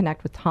 you'll want to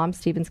connect with Tom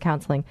Stevens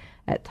Counseling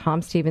at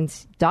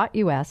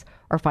tomstevens.us,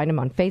 or find him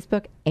on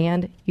Facebook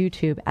and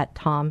YouTube at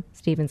Tom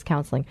Stevens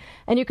Counseling.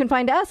 And you can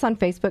find us on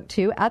Facebook,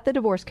 too, at the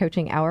Divorce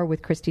Coaching Hour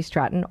with Christy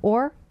Stratton,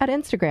 or at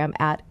Instagram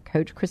at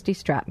Coach Christy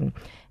Stratton,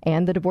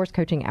 and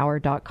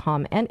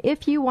thedivorcecoachinghour.com. And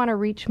if you want to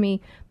reach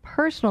me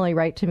personally,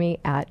 write to me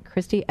at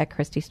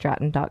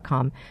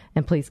Christy@ChristyStratton.com.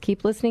 And please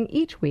keep listening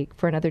each week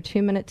for another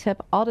 2-minute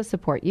tip, all to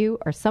support you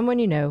or someone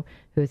you know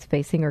who is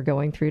facing or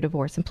going through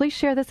divorce. And please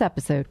share this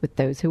episode with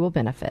those who will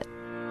benefit.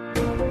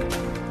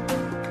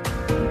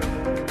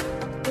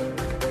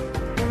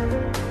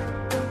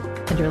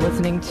 And you're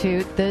listening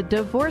to the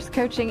Divorce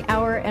Coaching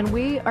Hour, and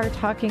we are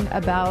talking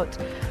about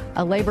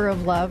a labor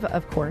of love.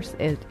 Of course,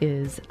 it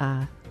is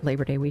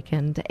Labor Day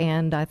weekend,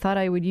 and I thought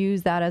I would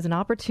use that as an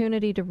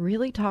opportunity to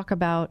really talk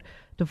about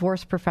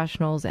divorce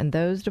professionals and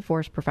those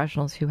divorce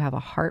professionals who have a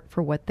heart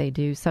for what they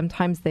do.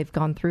 Sometimes they've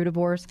gone through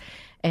divorce,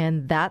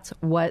 and that's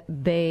what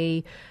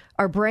they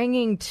are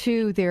bringing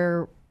to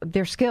their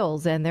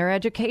skills and their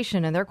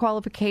education and their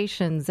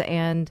qualifications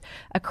and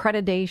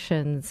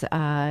accreditations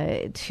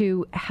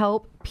to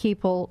help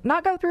people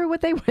not go through what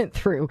they went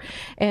through.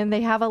 And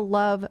they have a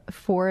love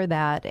for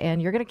that.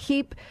 And you're going to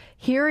keep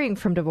hearing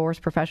from divorce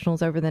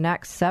professionals over the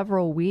next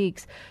several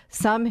weeks,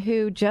 some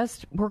who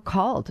just were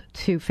called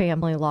to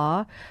family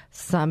law,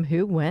 some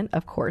who went,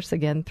 of course,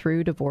 again,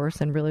 through divorce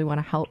and really want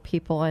to help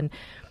people. And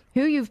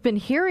who you've been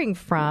hearing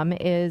from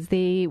is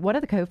one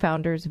of the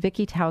co-founders,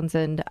 Vicki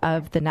Townsend,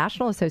 of the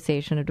National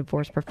Association of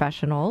Divorce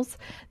Professionals,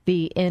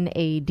 the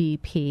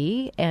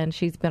NADP, and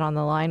she's been on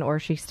the line, or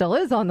she still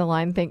is on the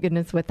line, thank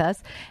goodness, with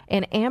us,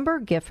 and Amber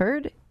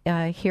Gifford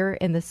here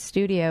in the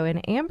studio.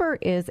 And Amber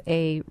is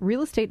a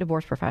real estate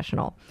divorce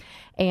professional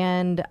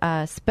and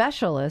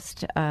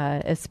specialist,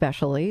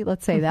 especially,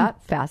 let's say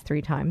that fast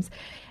 3 times.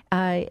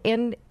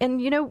 And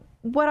you know,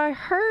 what I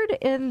heard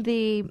in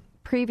the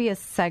previous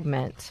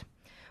segment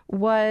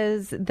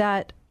was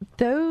that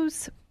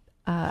those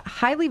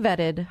highly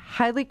vetted,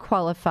 highly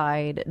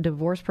qualified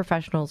divorce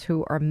professionals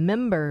who are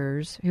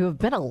members, who have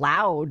been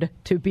allowed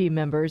to be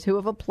members, who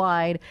have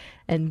applied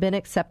and been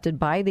accepted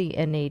by the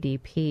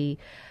NADP,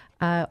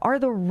 are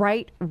the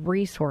right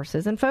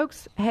resources. And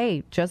folks,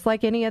 hey, just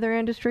like any other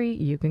industry,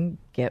 you can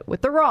get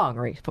with the wrong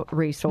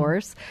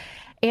resource.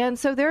 And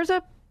so there's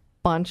a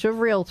bunch of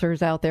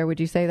realtors out there. Would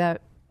you say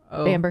that,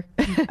 Amber?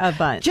 A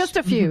bunch. Just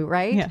a few,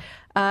 right? Yeah.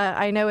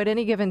 I know at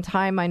any given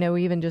time, I know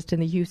even just in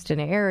the Houston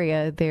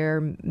area,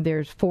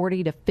 there's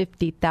 40 to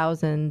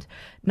 50,000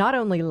 not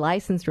only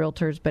licensed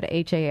realtors, but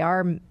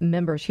HAR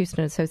members,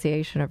 Houston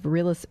Association of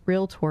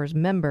Realtors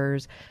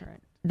members. Right.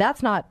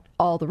 That's not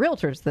all the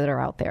realtors that are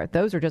out there.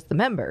 Those are just the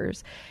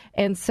members.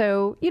 And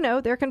so, you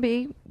know, there can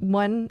be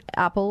one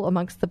apple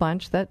amongst the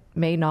bunch that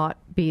may not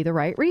be the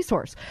right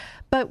resource.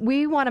 But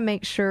we want to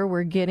make sure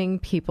we're getting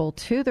people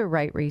to the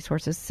right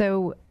resources.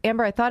 So,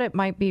 Amber, I thought it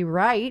might be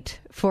right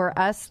for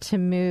us to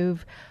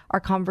move our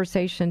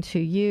conversation to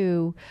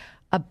you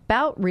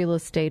about real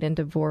estate and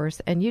divorce.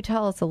 And you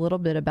tell us a little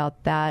bit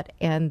about that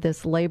and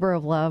this labor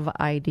of love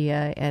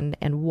idea and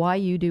why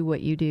you do what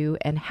you do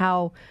and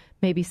how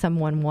maybe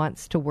someone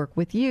wants to work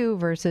with you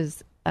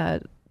versus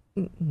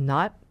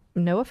not,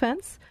 no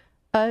offense,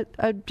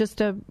 just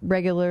a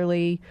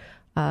regularly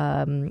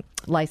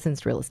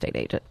licensed real estate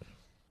agent.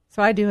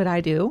 So I do what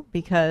I do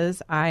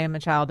because I am a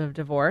child of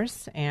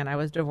divorce and I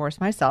was divorced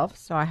myself.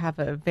 So I have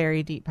a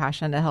very deep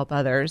passion to help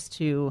others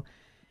to,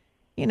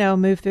 you know,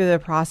 move through the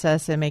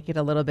process and make it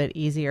a little bit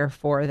easier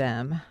for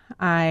them.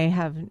 I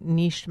have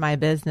niched my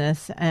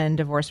business and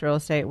divorce real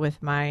estate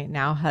with my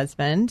now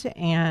husband.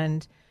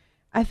 And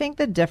I think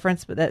the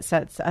difference that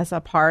sets us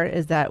apart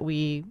is that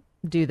we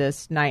do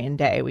this night and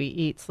day. We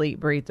eat, sleep,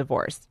 breathe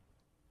divorce.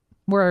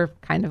 We're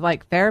kind of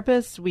like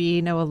therapists.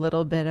 We know a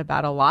little bit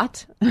about a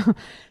lot.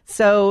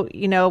 So,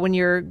 you know, when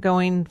you're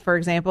going, for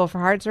example, for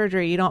heart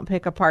surgery, you don't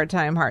pick a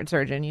part-time heart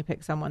surgeon. You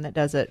pick someone that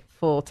does it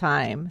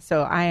full-time.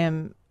 So I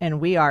am, and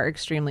we are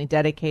extremely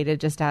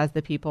dedicated, just as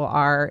the people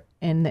are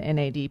in the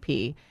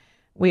NADP.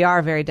 We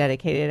are very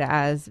dedicated,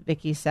 as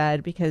Vicki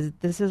said, because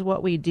this is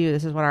what we do.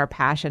 This is what our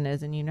passion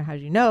is. And you know, how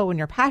you know, when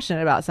you're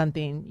passionate about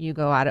something, you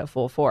go at it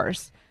full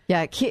force.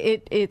 Yeah,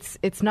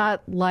 it's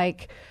not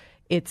like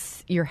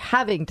you're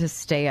having to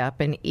stay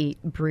up and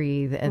eat,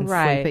 breathe, and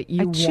sleep, but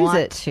you want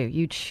it to.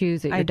 You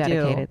choose it. You're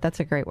dedicated. That's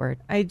a great word.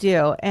 I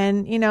do.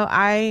 And, you know,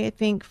 I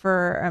think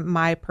for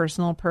my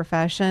personal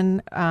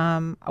profession,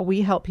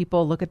 we help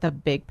people look at the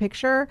big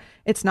picture.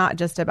 It's not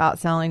just about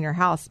selling your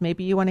house.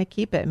 Maybe you want to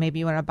keep it. Maybe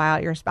you want to buy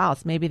out your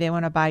spouse. Maybe they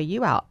want to buy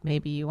you out.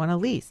 Maybe you want to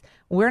lease.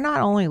 We're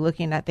not only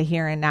looking at the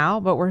here and now,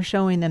 but we're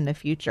showing them the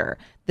future.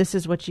 This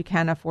is what you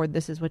can afford.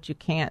 This is what you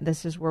can't.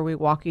 This is where we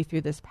walk you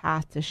through this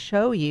path to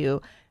show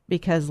you.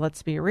 Because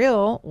let's be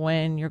real,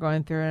 when you're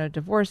going through a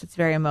divorce, it's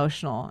very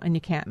emotional and you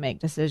can't make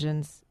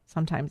decisions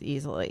sometimes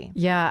easily.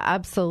 Yeah,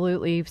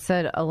 absolutely. You've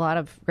said a lot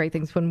of great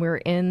things. When we're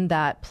in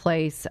that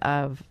place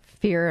of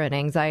fear and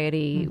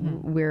anxiety,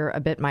 we're a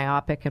bit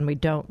myopic and we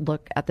don't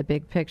look at the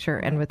big picture.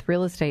 And with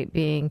real estate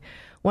being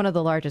one of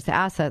the largest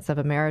assets of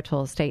a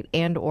marital estate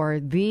and or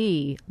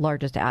the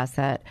largest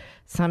asset,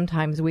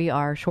 sometimes we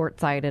are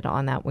short-sighted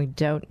on that. We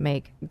don't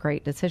make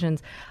great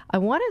decisions. I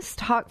want to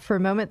talk for a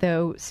moment,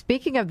 though,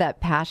 speaking of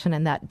that passion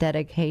and that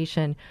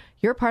dedication,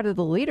 you're part of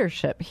the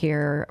leadership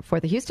here for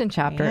the Houston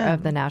chapter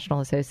of the National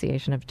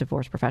Association of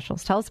Divorce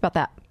Professionals. Tell us about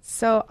that.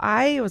 So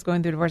I was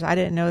going through divorce. I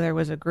didn't know there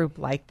was a group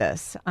like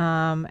this.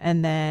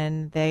 And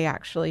then they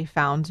actually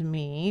found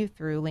me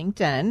through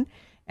LinkedIn.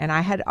 And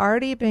I had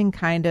already been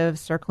kind of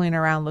circling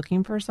around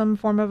looking for some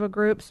form of a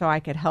group so I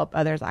could help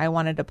others. I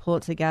wanted to pull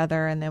it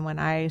together. And then when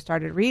I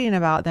started reading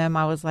about them,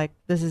 I was like,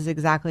 this is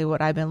exactly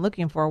what I've been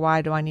looking for.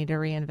 Why do I need to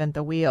reinvent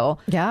the wheel?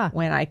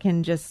 When I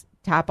can just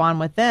tap on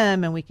with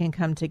them and we can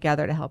come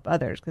together to help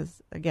others.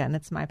 Because again,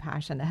 it's my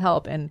passion to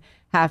help and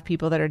have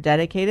people that are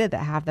dedicated, that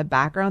have the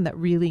background, that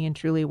really and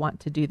truly want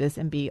to do this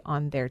and be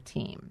on their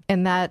team.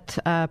 And that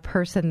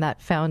person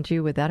that found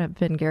you, would that have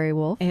been Gary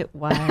Wolf? It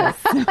was.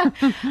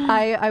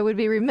 I would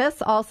be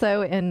remiss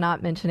also in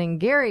not mentioning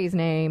Gary's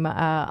name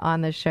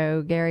on the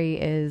show. Gary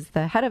is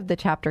the head of the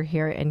chapter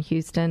here in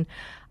Houston.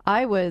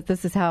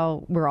 This is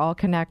how we're all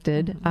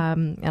connected.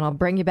 And I'll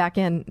bring you back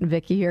in,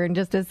 Vicki, here in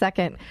just a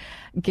second.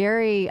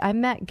 I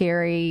met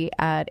Gary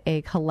at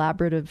a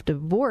collaborative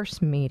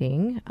divorce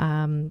meeting,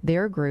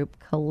 their group,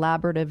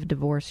 Collaborative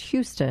Divorce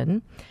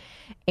Houston,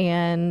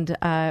 and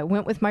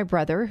went with my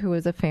brother, who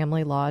is a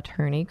family law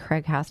attorney,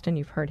 Craig Haston.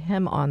 You've heard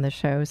him on the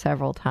show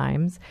several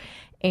times.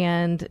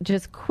 And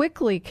just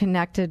quickly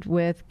connected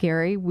with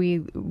Gary. We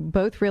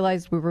both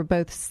realized we were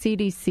both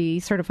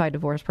CDC, certified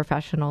divorce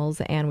professionals,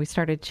 and we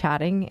started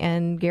chatting.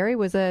 And Gary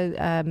was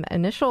a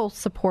initial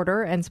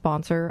supporter and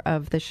sponsor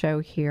of the show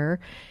here.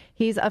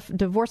 He's a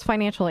divorce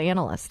financial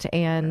analyst,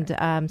 and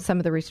some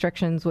of the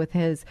restrictions with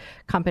his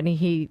company,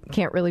 he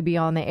can't really be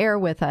on the air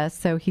with us,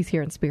 so he's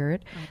here in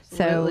spirit.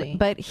 Absolutely.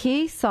 But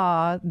he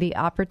saw the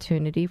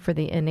opportunity for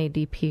the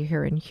NADP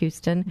here in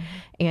Houston,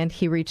 and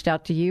he reached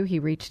out to you. He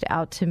reached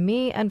out to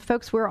me, and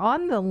folks, we're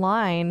on the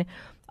line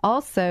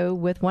also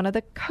with one of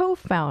the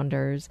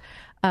co-founders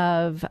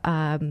of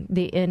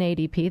the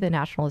NADP, the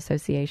National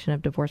Association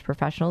of Divorce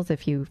Professionals.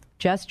 If you're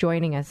just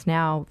joining us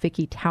now,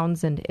 Vicki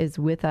Townsend is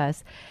with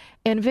us.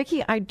 And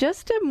Vicki, I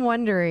just am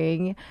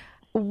wondering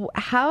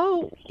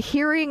how,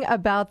 hearing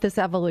about this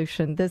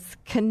evolution, this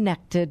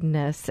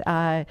connectedness,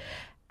 how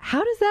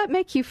does that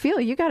make you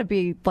feel? You got to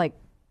be like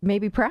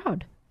maybe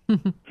proud. You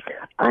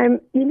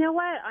know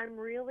what? I'm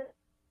really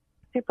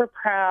super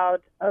proud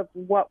of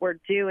what we're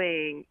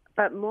doing.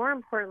 But more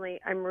importantly,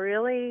 I'm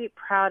really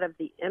proud of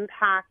the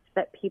impact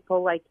that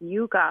people like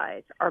you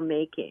guys are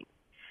making.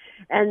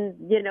 And,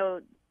 you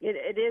know,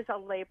 it is a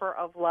labor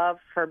of love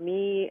for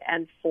me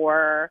and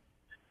for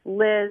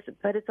Liz,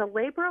 but it's a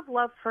labor of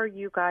love for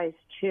you guys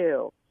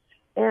too.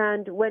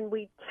 And when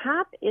we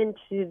tap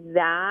into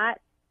that,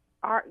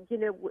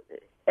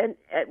 and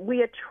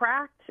we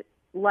attract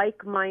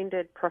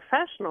like-minded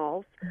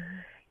professionals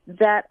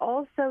that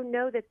also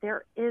know that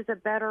there is a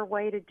better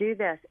way to do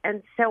this.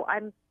 And so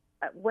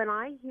when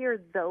I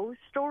hear those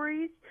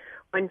stories,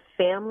 when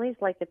families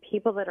like the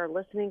people that are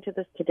listening to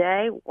this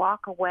today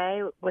walk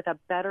away with a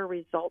better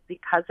result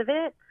because of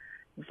it,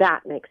 that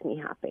makes me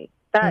happy.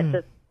 That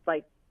just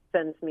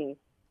sends me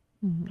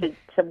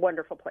to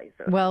wonderful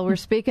places. Well, we're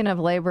speaking of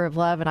labor of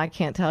love, and I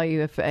can't tell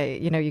you if,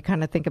 you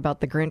kind of think about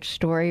the Grinch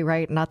story,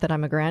 right? Not that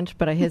I'm a Grinch,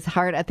 but his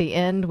heart at the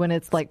end when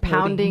it's like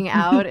pounding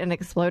out and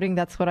exploding,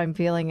 that's what I'm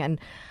feeling.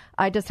 And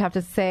I just have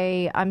to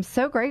say, I'm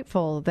so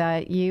grateful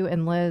that you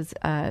and Liz,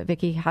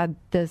 Vicki, had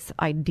this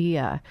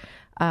idea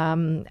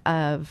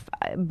of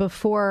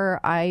before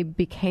I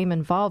became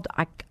involved.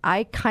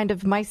 I kind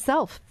of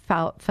myself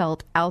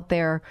felt out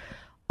there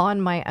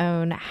on my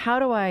own. How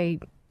do I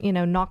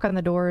knock on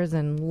the doors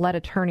and let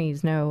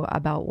attorneys know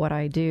about what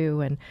I do?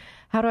 And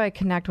how do I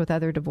connect with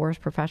other divorce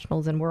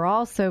professionals? And we're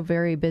all so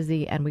very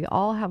busy, and we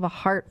all have a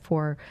heart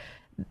for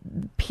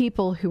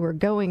people who are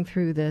going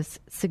through this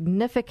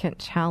significant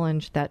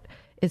challenge that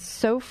is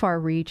so far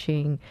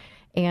reaching.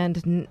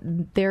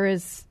 And there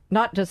is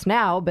not just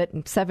now,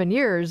 but 7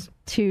 years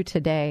to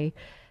today,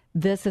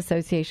 this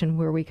association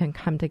where we can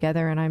come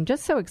together. And I'm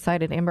just so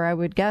excited, Amber. I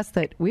would guess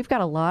that we've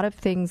got a lot of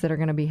things that are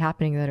going to be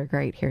happening that are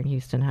great here in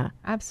Houston, huh?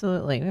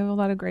 Absolutely. We have a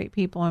lot of great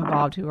people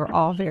involved who are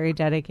all very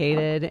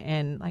dedicated.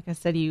 And like I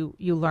said, you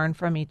learn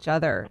from each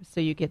other. So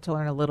you get to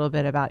learn a little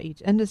bit about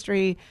each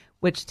industry,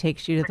 which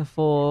takes you to the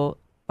full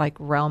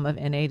realm of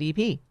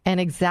NADP. And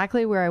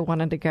exactly where I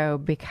wanted to go,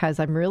 because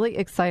I'm really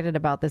excited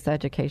about this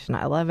education.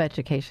 I love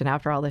education.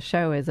 After all, the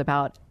show is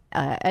about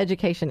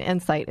education,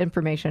 insight,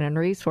 information, and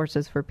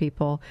resources for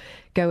people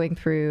going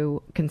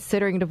through,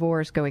 considering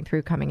divorce, going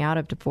through, coming out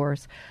of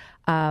divorce.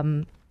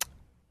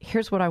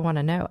 Here's what I want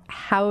to know.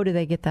 How do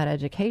they get that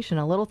education?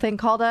 A little thing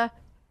called a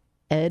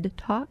Ed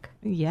Talk?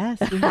 Yes,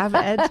 we have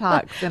Ed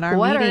Talks in our meetings.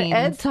 What are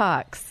Ed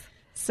Talks?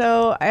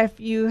 So if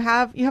you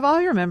have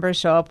all your members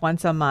show up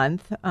once a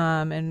month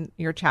in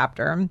your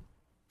chapter, and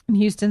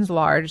Houston's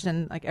large,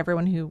 and like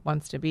everyone who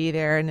wants to be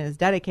there and is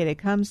dedicated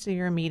comes to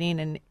your meeting,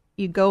 and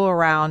you go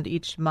around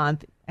each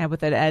month and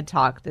with an ed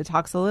talk that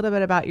talks a little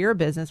bit about your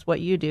business,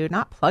 what you do,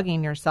 not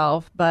plugging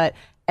yourself, but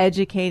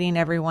educating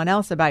everyone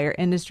else about your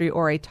industry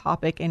or a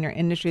topic in your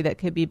industry that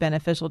could be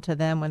beneficial to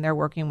them when they're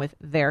working with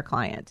their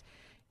client.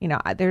 You know,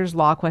 there's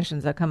law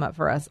questions that come up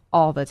for us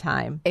all the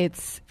time.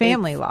 It's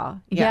family law.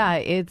 Yeah,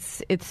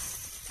 it's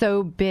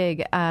so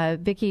big.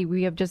 Vicki,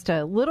 we have just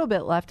a little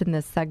bit left in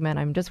this segment.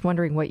 I'm just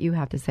wondering what you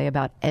have to say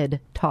about ed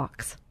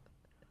talks.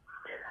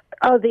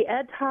 Oh, the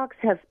Ed Talks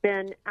have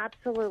been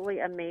absolutely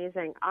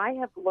amazing. I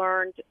have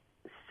learned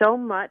so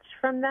much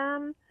from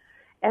them.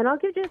 And I'll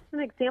give just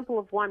an example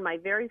of one. My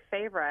very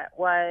favorite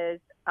was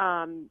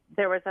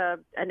there was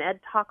an Ed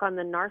Talk on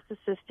the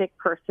narcissistic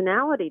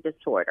personality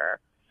disorder.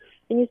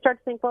 And you start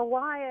to think, well,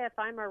 why, if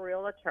I'm a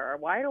realtor,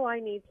 why do I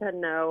need to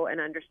know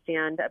and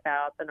understand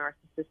about the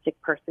narcissistic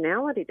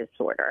personality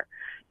disorder?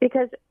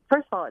 Because,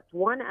 first of all, it's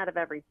 1 out of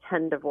every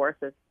 10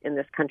 divorces in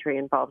this country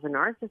involves a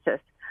narcissist.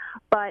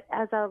 But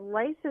as a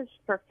licensed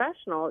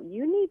professional,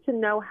 you need to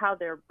know how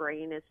their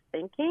brain is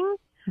thinking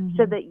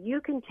so that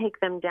you can take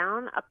them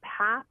down a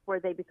path where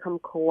they become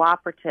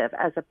cooperative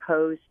as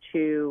opposed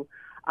to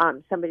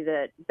somebody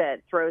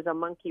that throws a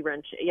monkey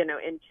wrench,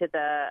 into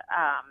the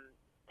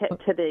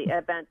to the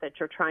event that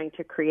you're trying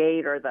to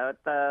create or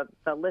the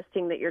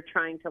listing that you're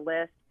trying to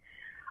list.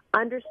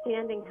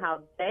 Understanding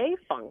how they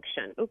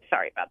function. Oops,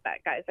 sorry about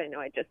that, guys. I know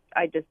I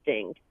just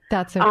dinged.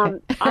 That's okay.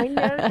 I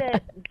know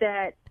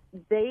that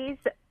these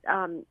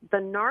the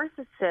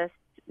narcissists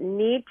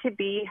need to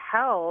be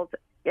held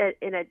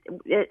and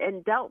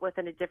dealt with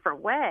in a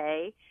different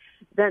way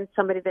than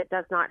somebody that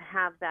does not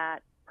have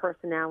that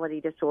personality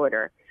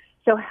disorder.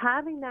 So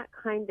having that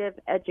kind of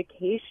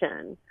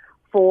education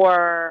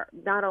for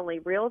not only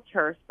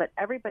realtors but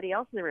everybody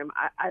else in the room,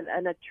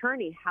 an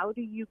attorney, how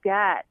do you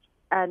get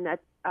a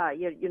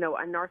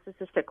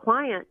narcissistic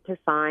client to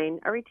sign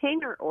a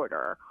retainer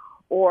order,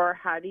 or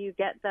how do you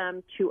get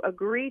them to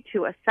agree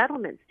to a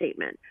settlement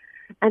statement?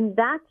 And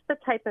that's the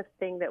type of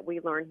thing that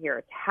we learn here.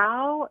 It's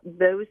how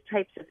those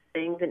types of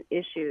things and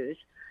issues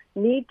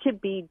need to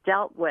be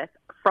dealt with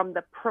from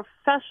the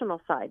professional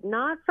side,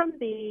 not from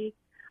the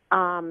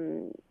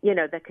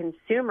the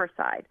consumer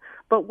side.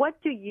 But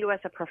what do you as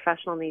a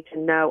professional need to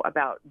know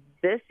about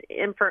this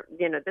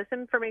this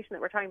information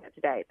that we're talking about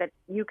today that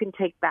you can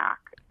take back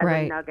as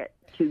a nugget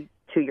to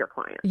your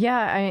client?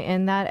 Yeah,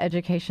 and that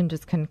education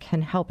just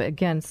can help.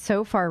 Again,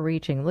 so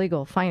far-reaching: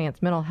 legal,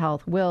 finance, mental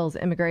health, wills,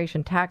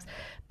 immigration, tax.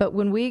 But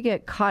when we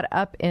get caught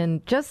up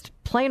in just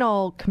plain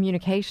old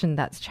communication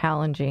that's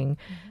challenging,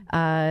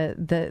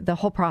 the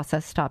whole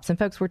process stops. And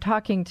folks, we're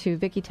talking to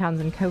Vicki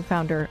Townsend,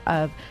 co-founder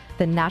of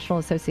the National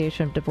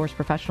Association of Divorce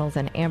Professionals,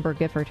 and Amber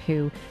Gifford,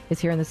 who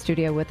is here in the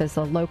studio with us,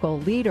 a local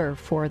leader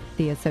for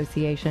the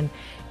association.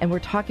 And we're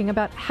talking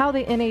about how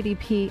the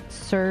NADP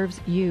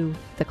serves you,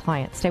 the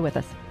client. Stay with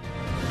us.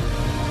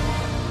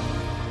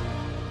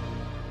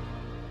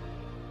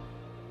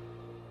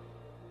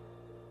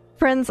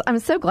 Friends, I'm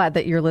so glad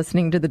that you're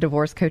listening to the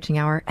Divorce Coaching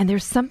Hour, and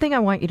there's something I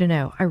want you to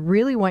know. I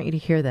really want you to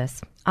hear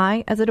this.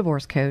 I, as a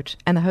divorce coach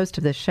and the host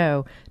of this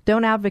show,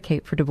 don't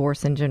advocate for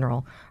divorce in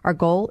general. Our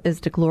goal is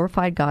to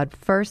glorify God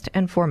first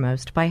and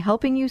foremost by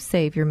helping you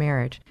save your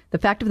marriage. The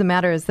fact of the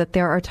matter is that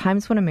there are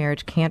times when a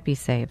marriage can't be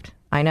saved.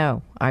 I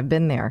know, I've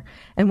been there.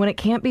 And when it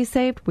can't be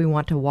saved, we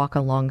want to walk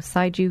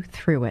alongside you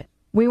through it.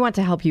 We want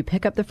to help you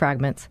pick up the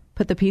fragments,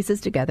 put the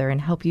pieces together,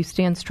 and help you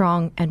stand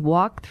strong and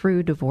walk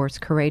through divorce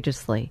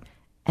courageously.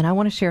 And I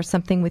want to share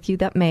something with you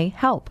that may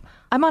help.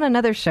 I'm on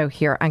another show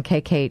here on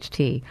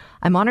KKHT.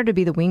 I'm honored to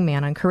be the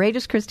wingman on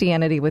Courageous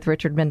Christianity with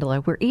Richard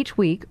Mendelow, where each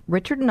week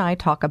Richard and I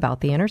talk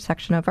about the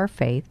intersection of our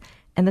faith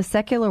and the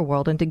secular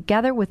world, and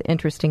together with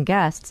interesting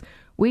guests,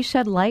 we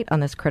shed light on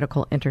this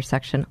critical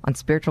intersection, on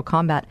spiritual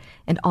combat,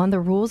 and on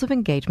the rules of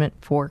engagement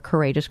for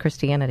Courageous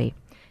Christianity.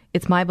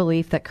 It's my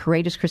belief that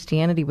Courageous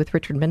Christianity with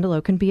Richard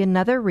Mendelow can be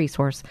another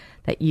resource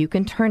that you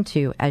can turn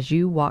to as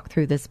you walk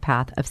through this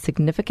path of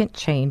significant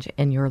change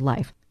in your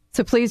life.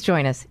 So please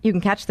join us. You can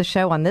catch the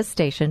show on this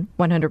station,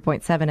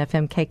 100.7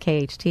 FM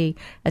KKHT,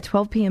 at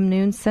 12 p.m.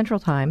 noon Central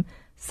Time,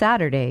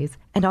 Saturdays,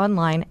 and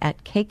online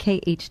at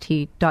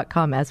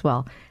kkht.com as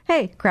well.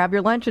 Hey, grab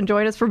your lunch and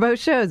join us for both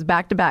shows,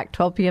 back-to-back,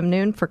 12 p.m.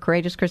 noon for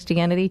Courageous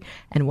Christianity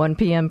and 1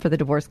 p.m. for the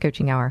Divorce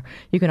Coaching Hour.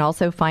 You can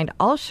also find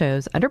all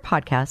shows under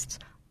podcasts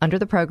under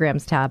the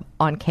Programs tab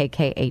on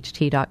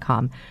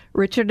kkht.com.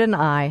 Richard and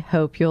I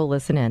hope you'll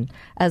listen in.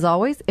 As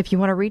always, if you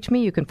want to reach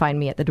me, you can find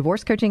me at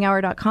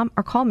thedivorcecoachinghour.com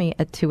or call me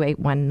at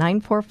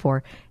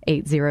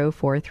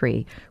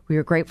 281-944-8043. We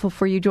are grateful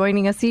for you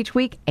joining us each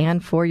week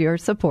and for your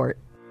support.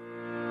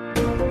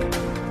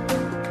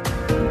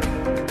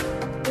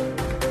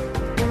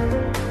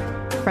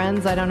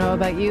 Friends, I don't know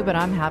about you, but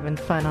I'm having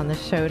fun on the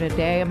show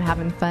today. I'm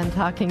having fun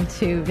talking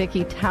to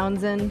Vicki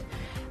Townsend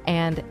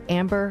and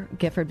Amber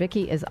Gifford.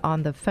 Vicki is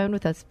on the phone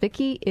with us.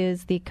 Vicki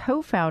is the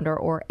co-founder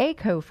or a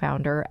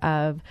co-founder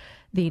of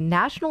the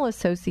National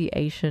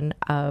Association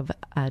of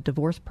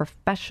Divorce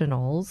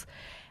Professionals.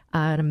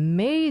 an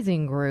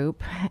amazing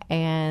group,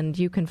 and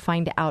you can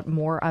find out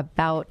more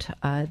about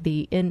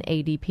the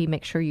NADP.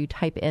 Make sure you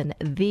type in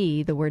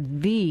the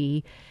word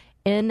the,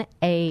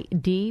 NADP.com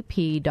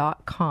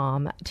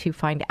to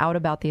find out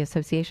about the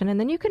association. And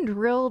then you can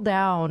drill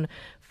down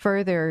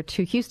further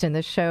to Houston.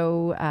 This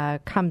show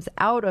comes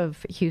out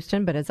of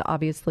Houston, but it's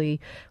obviously,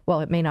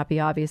 well, it may not be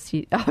obvious to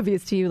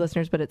you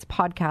listeners, but it's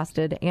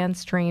podcasted and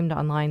streamed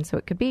online, so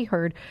it could be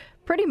heard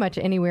pretty much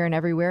anywhere and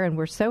everywhere. And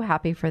we're so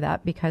happy for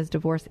that because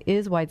divorce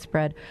is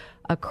widespread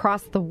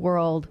across the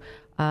world,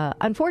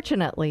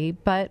 unfortunately.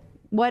 But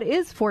what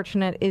is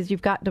fortunate is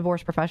you've got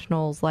divorce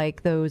professionals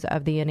like those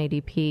of the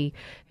NADP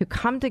who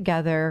come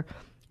together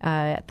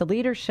at the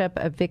leadership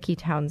of Vicki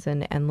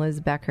Townsend and Liz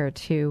Becker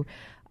to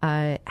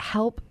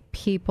help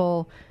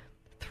people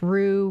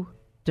through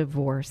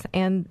divorce.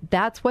 And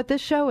that's what this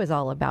show is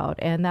all about.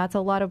 And that's a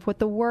lot of what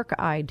the work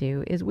I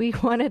do is we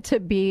want it to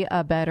be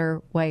a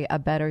better way, a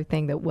better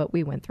thing than what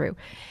we went through.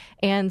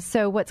 And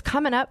so what's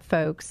coming up,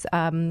 folks,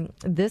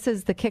 this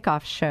is the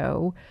kickoff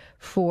show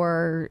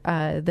for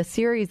the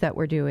series that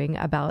we're doing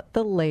about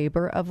the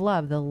labor of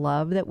love, the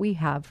love that we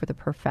have for the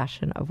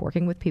profession of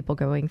working with people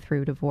going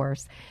through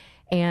divorce.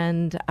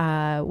 And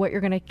what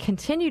you're going to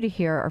continue to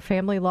hear are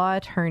family law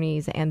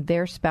attorneys and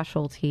their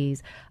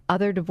specialties,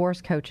 other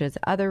divorce coaches,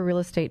 other real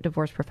estate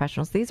divorce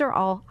professionals. These are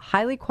all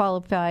highly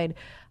qualified,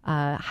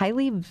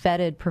 highly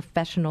vetted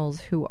professionals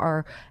who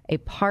are a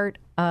part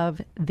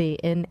of the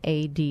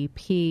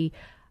NADP.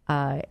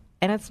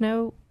 And it's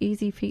no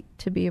easy feat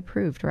to be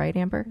approved, right,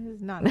 Amber? It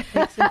is not. It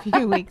takes a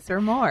few weeks or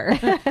more.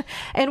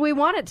 And we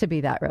want it to be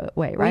that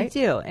way, right?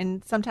 We do.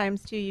 And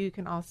sometimes, too, you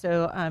can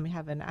also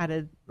have an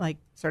added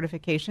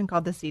certification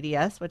called the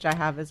CDS, which I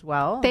have as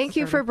well. Thank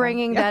you for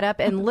bringing that up.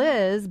 And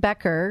Liz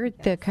Becker,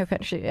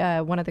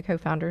 the one of the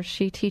co-founders,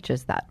 she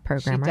teaches that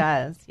program, She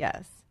does,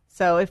 yes.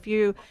 So if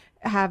you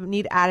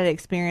need added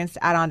experience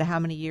to add on to how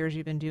many years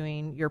you've been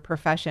doing your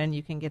profession,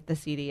 you can get the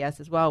CDS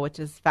as well, which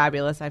is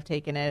fabulous. I've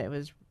taken it. It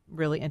was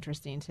really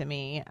interesting to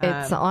me.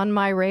 It's on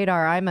my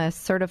radar. I'm a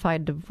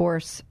certified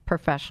divorce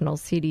professional,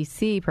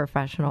 CDC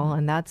professional,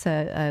 and that's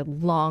a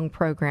long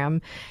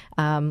program,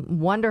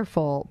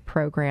 wonderful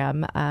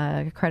program,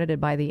 accredited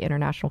by the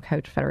International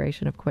Coach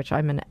Federation, of which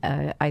I'm an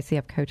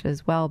ICF coach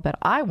as well. But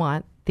I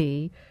want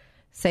the,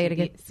 say it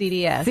again.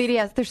 CDS.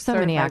 CDS. There's so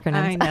many acronyms.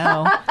 I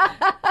know.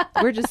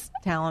 We're just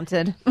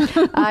talented.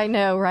 I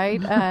know,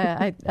 right?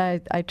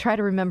 I try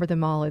to remember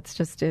them all. It's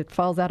just, it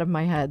falls out of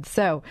my head.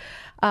 So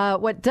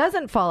what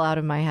doesn't fall out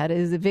of my head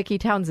is Vicki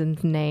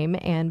Townsend's name.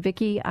 And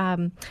Vicki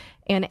and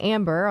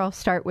Amber, I'll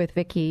start with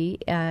Vicki.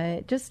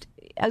 Just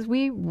as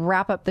we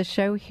wrap up the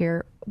show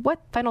here,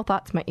 what final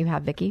thoughts might you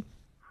have, Vicki?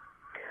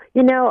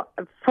 You know,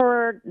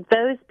 for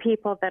those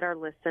people that are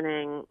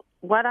listening,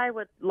 what I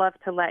would love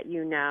to let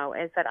you know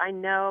is that I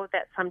know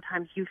that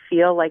sometimes you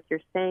feel like you're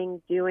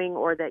saying, doing,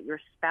 or that your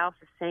spouse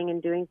is saying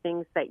and doing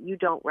things that you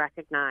don't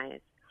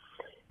recognize.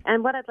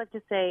 And what I'd like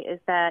to say is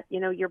that,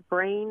 you know, your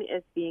brain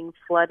is being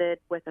flooded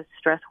with a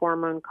stress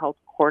hormone called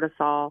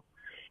cortisol,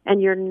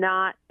 and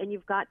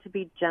you've got to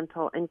be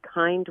gentle and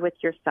kind with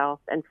yourself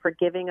and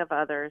forgiving of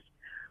others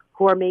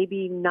who are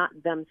maybe not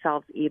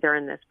themselves either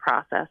in this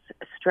process.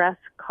 Stress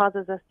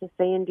causes us to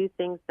say and do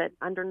things that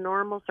under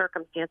normal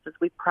circumstances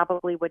we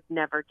probably would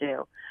never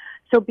do.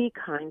 So be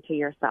kind to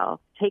yourself.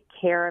 Take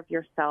care of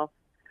yourself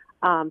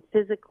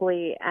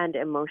physically and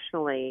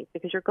emotionally,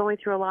 because you're going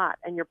through a lot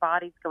and your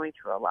body's going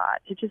through a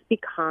lot. To just be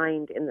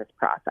kind in this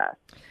process.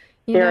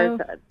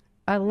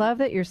 I love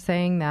that you're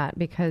saying that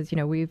because, you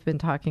know, we've been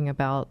talking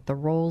about the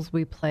roles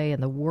we play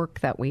and the work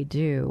that we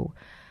do,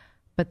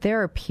 but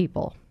there are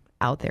people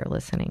out there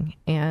listening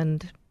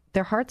and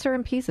their hearts are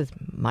in pieces.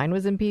 Mine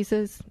was in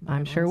pieces.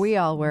 I'm sure we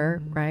all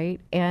were,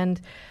 right? And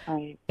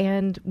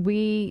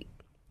we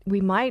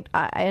might,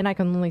 and I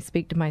can only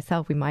speak to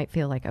myself, we might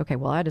feel like, okay,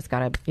 well, I just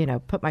got to, you know,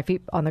 put my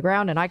feet on the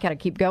ground and I got to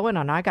keep going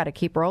and I got to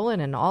keep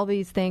rolling and all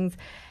these things.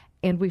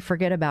 And we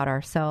forget about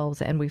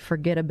ourselves and we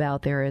forget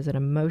about there is an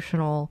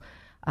emotional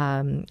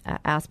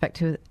aspect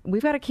to it.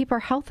 We've got to keep our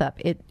health up.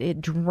 It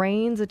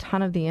drains a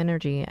ton of the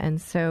energy. And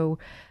so,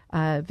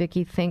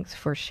 Vicki, thanks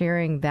for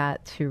sharing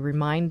that to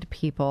remind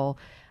people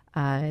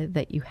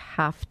that you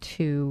have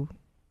to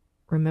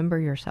remember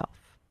yourself.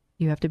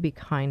 You have to be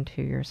kind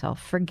to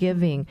yourself,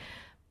 forgiving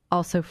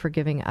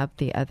of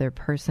the other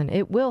person.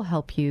 It will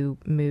help you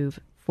move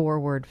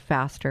forward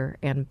faster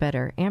and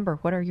better. Amber,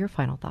 what are your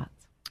final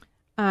thoughts?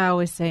 I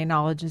always say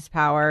knowledge is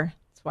power.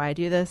 That's why I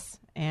do this.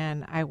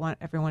 And I want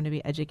everyone to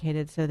be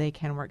educated so they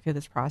can work through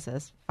this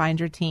process. Find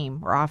your team.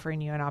 We're offering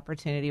you an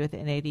opportunity with the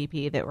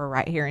NADP that we're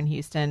right here in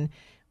Houston.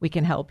 We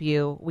can help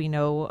you. We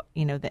know,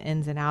 the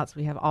ins and outs.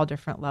 We have all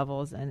different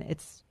levels, and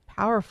it's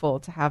powerful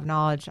to have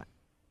knowledge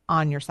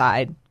on your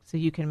side so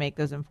you can make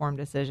those informed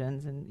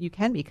decisions, and you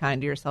can be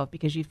kind to yourself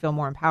because you feel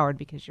more empowered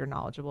because you're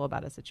knowledgeable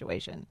about a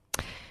situation.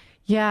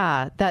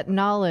 Yeah, that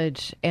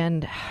knowledge.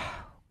 And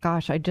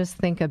gosh, I just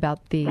think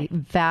about the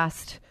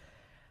vast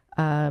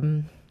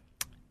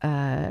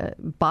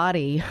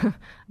body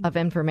of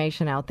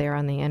information out there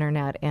on the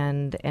internet,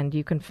 and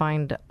you can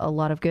find a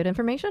lot of good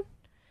information.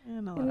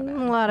 And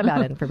a lot of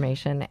bad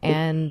information.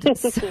 And,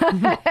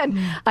 and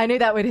I knew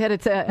that would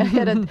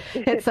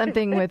hit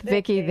something with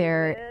Vicki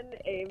there.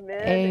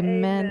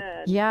 Amen.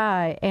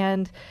 Yeah.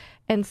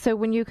 And so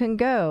when you can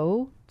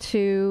go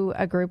to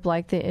a group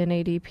like the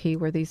NADP,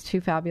 where these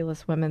two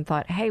fabulous women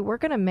thought, hey, we're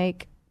going to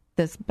make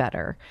this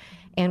better,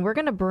 and we're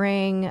going to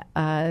bring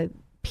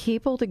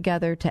people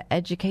together to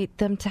educate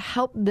them, to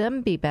help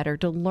them be better,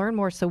 to learn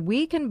more so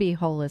we can be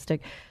holistic.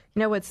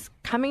 You know, what's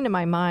coming to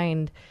my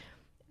mind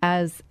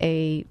as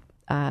a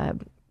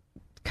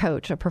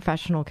coach, a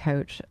professional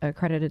coach,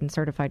 accredited and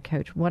certified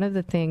coach, one of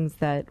the things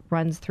that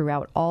runs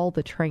throughout all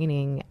the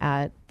training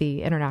at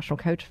the International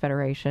Coach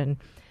Federation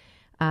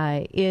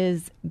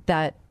is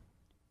that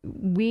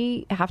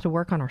we have to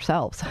work on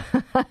ourselves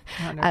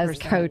as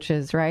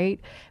coaches, right?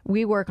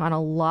 We work on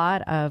a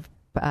lot of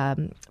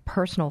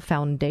personal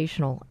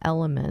foundational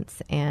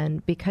elements.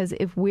 And because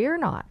if we're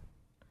not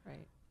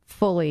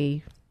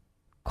fully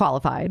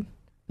qualified,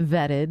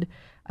 vetted,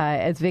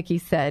 as Vicki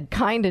said,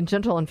 kind and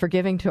gentle and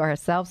forgiving to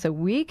ourselves, so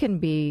we can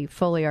be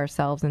fully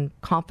ourselves and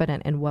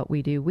confident in what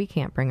we do, we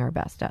can't bring our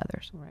best to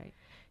others. Right.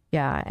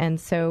 Yeah.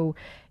 And so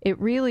it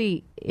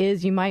really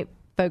is, you might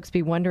folks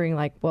be wondering,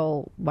 like,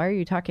 well, why are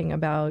you talking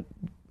about,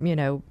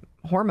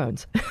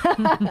 hormones?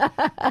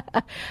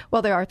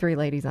 Well, there are 3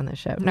 ladies on this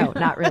show. No,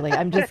 not really.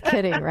 I'm just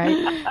kidding,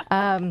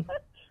 right?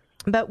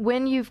 But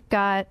when you've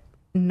got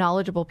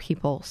knowledgeable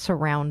people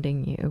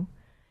surrounding you,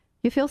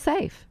 you feel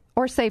safe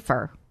or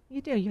safer.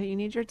 You do. You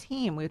need your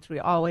team, which we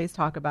always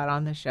talk about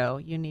on the show.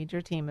 You need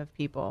your team of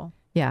people.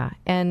 Yeah,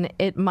 and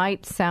it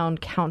might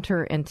sound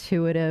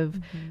counterintuitive.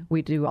 Mm-hmm.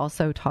 We do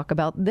also talk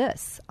about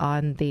this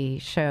on the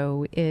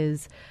show,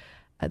 is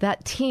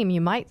that team.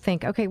 You might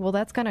think, okay, well,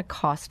 that's going to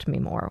cost me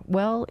more.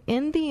 Well,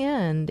 in the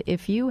end,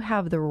 if you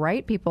have the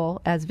right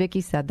people, as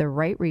Vicki said, the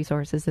right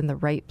resources in the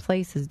right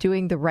places,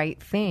 doing the right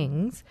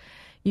things,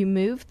 you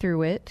move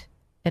through it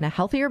in a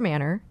healthier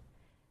manner,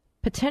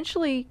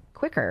 potentially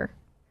quicker.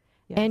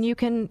 Yes. And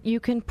you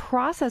can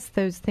process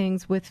those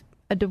things with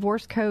a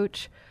divorce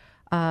coach,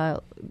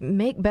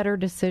 make better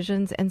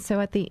decisions. And so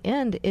at the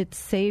end, it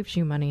saves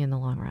you money in the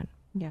long run.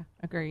 Yeah,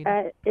 agreed.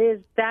 That is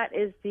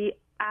the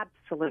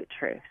absolute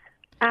truth.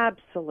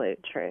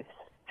 Absolute truth.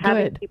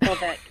 Having people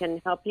that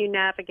can help you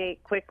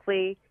navigate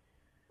quickly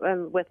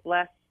with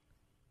less,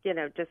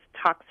 just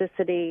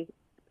toxicity,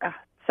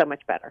 so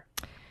much better.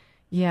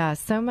 Yeah,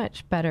 so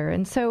much better.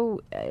 And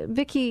so,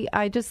 Vicki,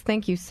 I just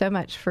thank you so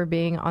much for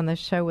being on the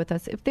show with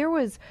us. If there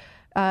was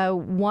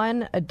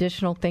one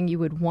additional thing you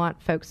would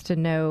want folks to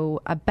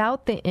know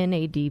about the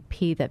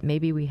NADP that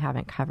maybe we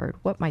haven't covered,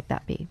 what might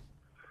that be?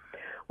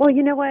 Well,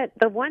 you know what?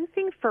 The one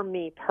thing for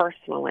me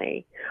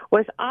personally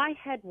was I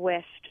had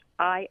wished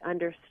I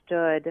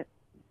understood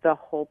the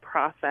whole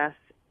process.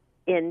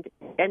 And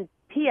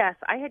P.S.,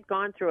 I had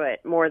gone through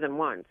it more than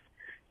once.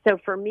 So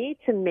for me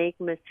to make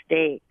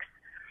mistakes,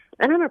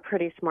 and I'm a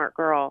pretty smart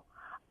girl,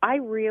 I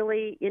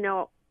really,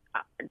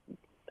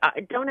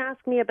 don't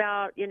ask me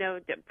about,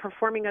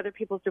 performing other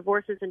people's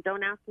divorces, and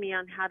don't ask me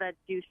on how to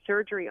do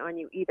surgery on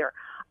you either.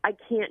 I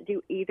can't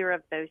do either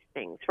of those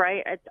things,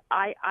 right?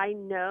 I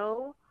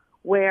know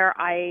where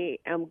I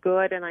am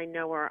good, and I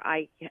know where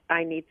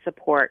I need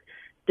support.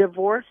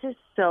 Divorce is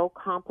so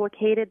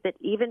complicated that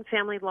even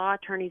family law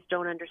attorneys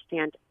don't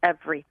understand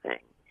everything.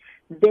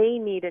 They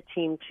need a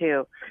team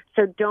too.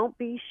 So don't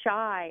be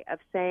shy of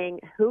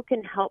saying, who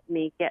can help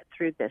me get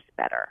through this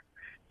better?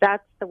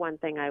 That's the one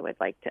thing I would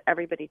like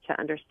everybody to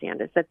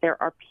understand, is that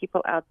there are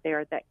people out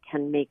there that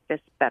can make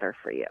this better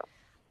for you.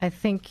 I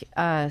think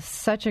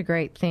such a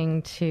great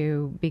thing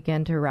to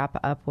begin to wrap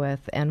up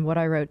with. And what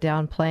I wrote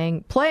down,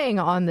 playing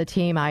on the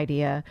team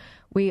idea,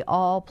 we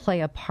all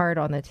play a part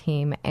on the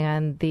team.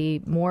 And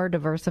the more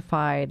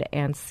diversified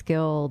and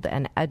skilled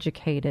and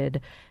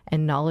educated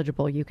and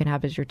knowledgeable you can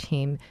have as your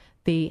team,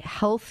 the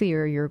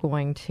healthier you're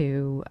going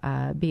to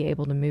be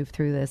able to move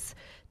through this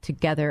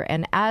together.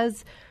 And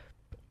as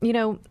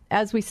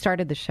we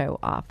started the show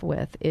off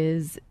with,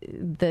 is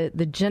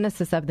the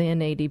genesis of the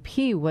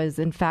NADP was,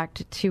 in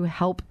fact, to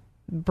help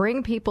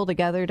bring people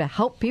together, to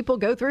help people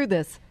go through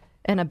this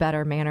in a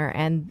better manner.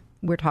 And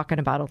we're talking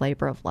about a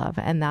labor of love.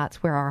 And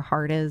that's where our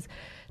heart is,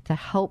 to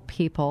help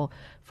people,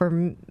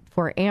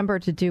 for Amber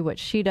to do what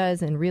she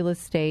does in real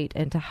estate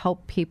and to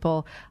help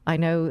people. I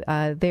know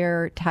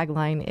their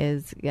tagline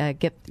is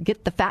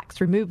get the facts,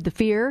 remove the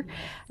fear,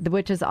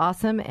 which is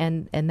awesome.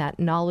 And that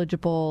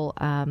knowledgeable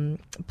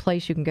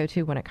place you can go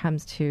to when it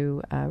comes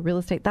to real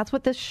estate. That's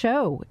what this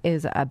show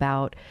is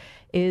about.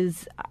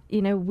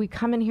 We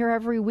come in here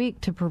every week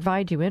to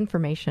provide you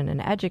information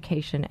and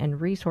education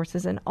and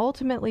resources. And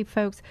ultimately,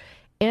 folks,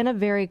 in a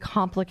very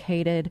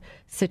complicated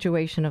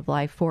situation of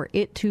life, for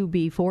it to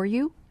be for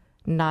you,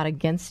 not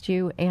against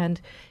you. And,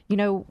 you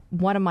know,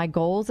 one of my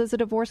goals as a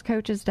divorce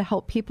coach is to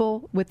help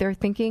people with their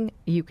thinking.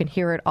 You can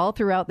hear it all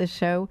throughout this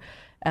show.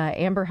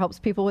 Amber helps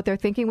people with their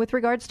thinking with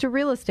regards to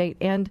real estate.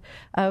 And,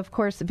 of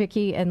course,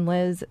 Vicki and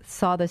Liz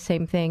saw the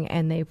same thing,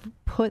 and they've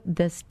put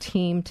this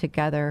team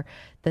together,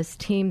 this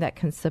team that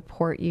can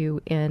support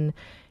you in,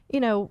 you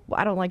know,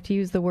 I don't like to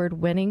use the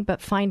word winning, but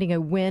finding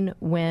a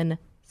win-win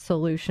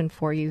solution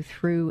for you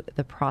through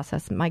the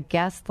process. My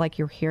guests, like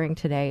you're hearing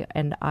today,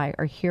 and I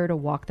are here to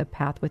walk the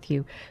path with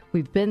you.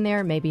 We've been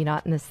there, maybe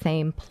not in the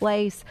same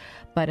place,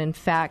 but in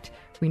fact,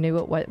 we know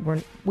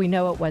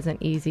it wasn't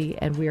easy,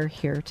 and we're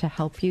here to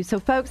help you. So,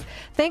 folks,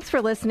 thanks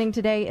for listening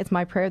today. It's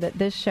my prayer that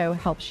this show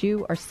helps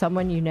you or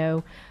someone you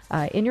know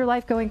in your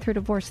life going through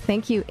divorce.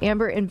 Thank you,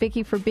 Amber and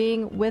Vicki, for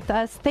being with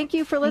us. Thank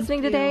you for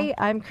listening today.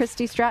 I'm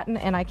Christy Stratton,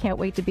 and I can't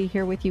wait to be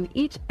here with you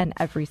each and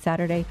every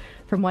Saturday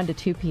from 1 to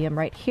 2 p.m.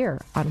 right here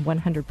on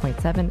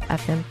 100.7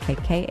 FM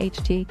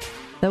KKHT,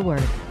 The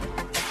Word.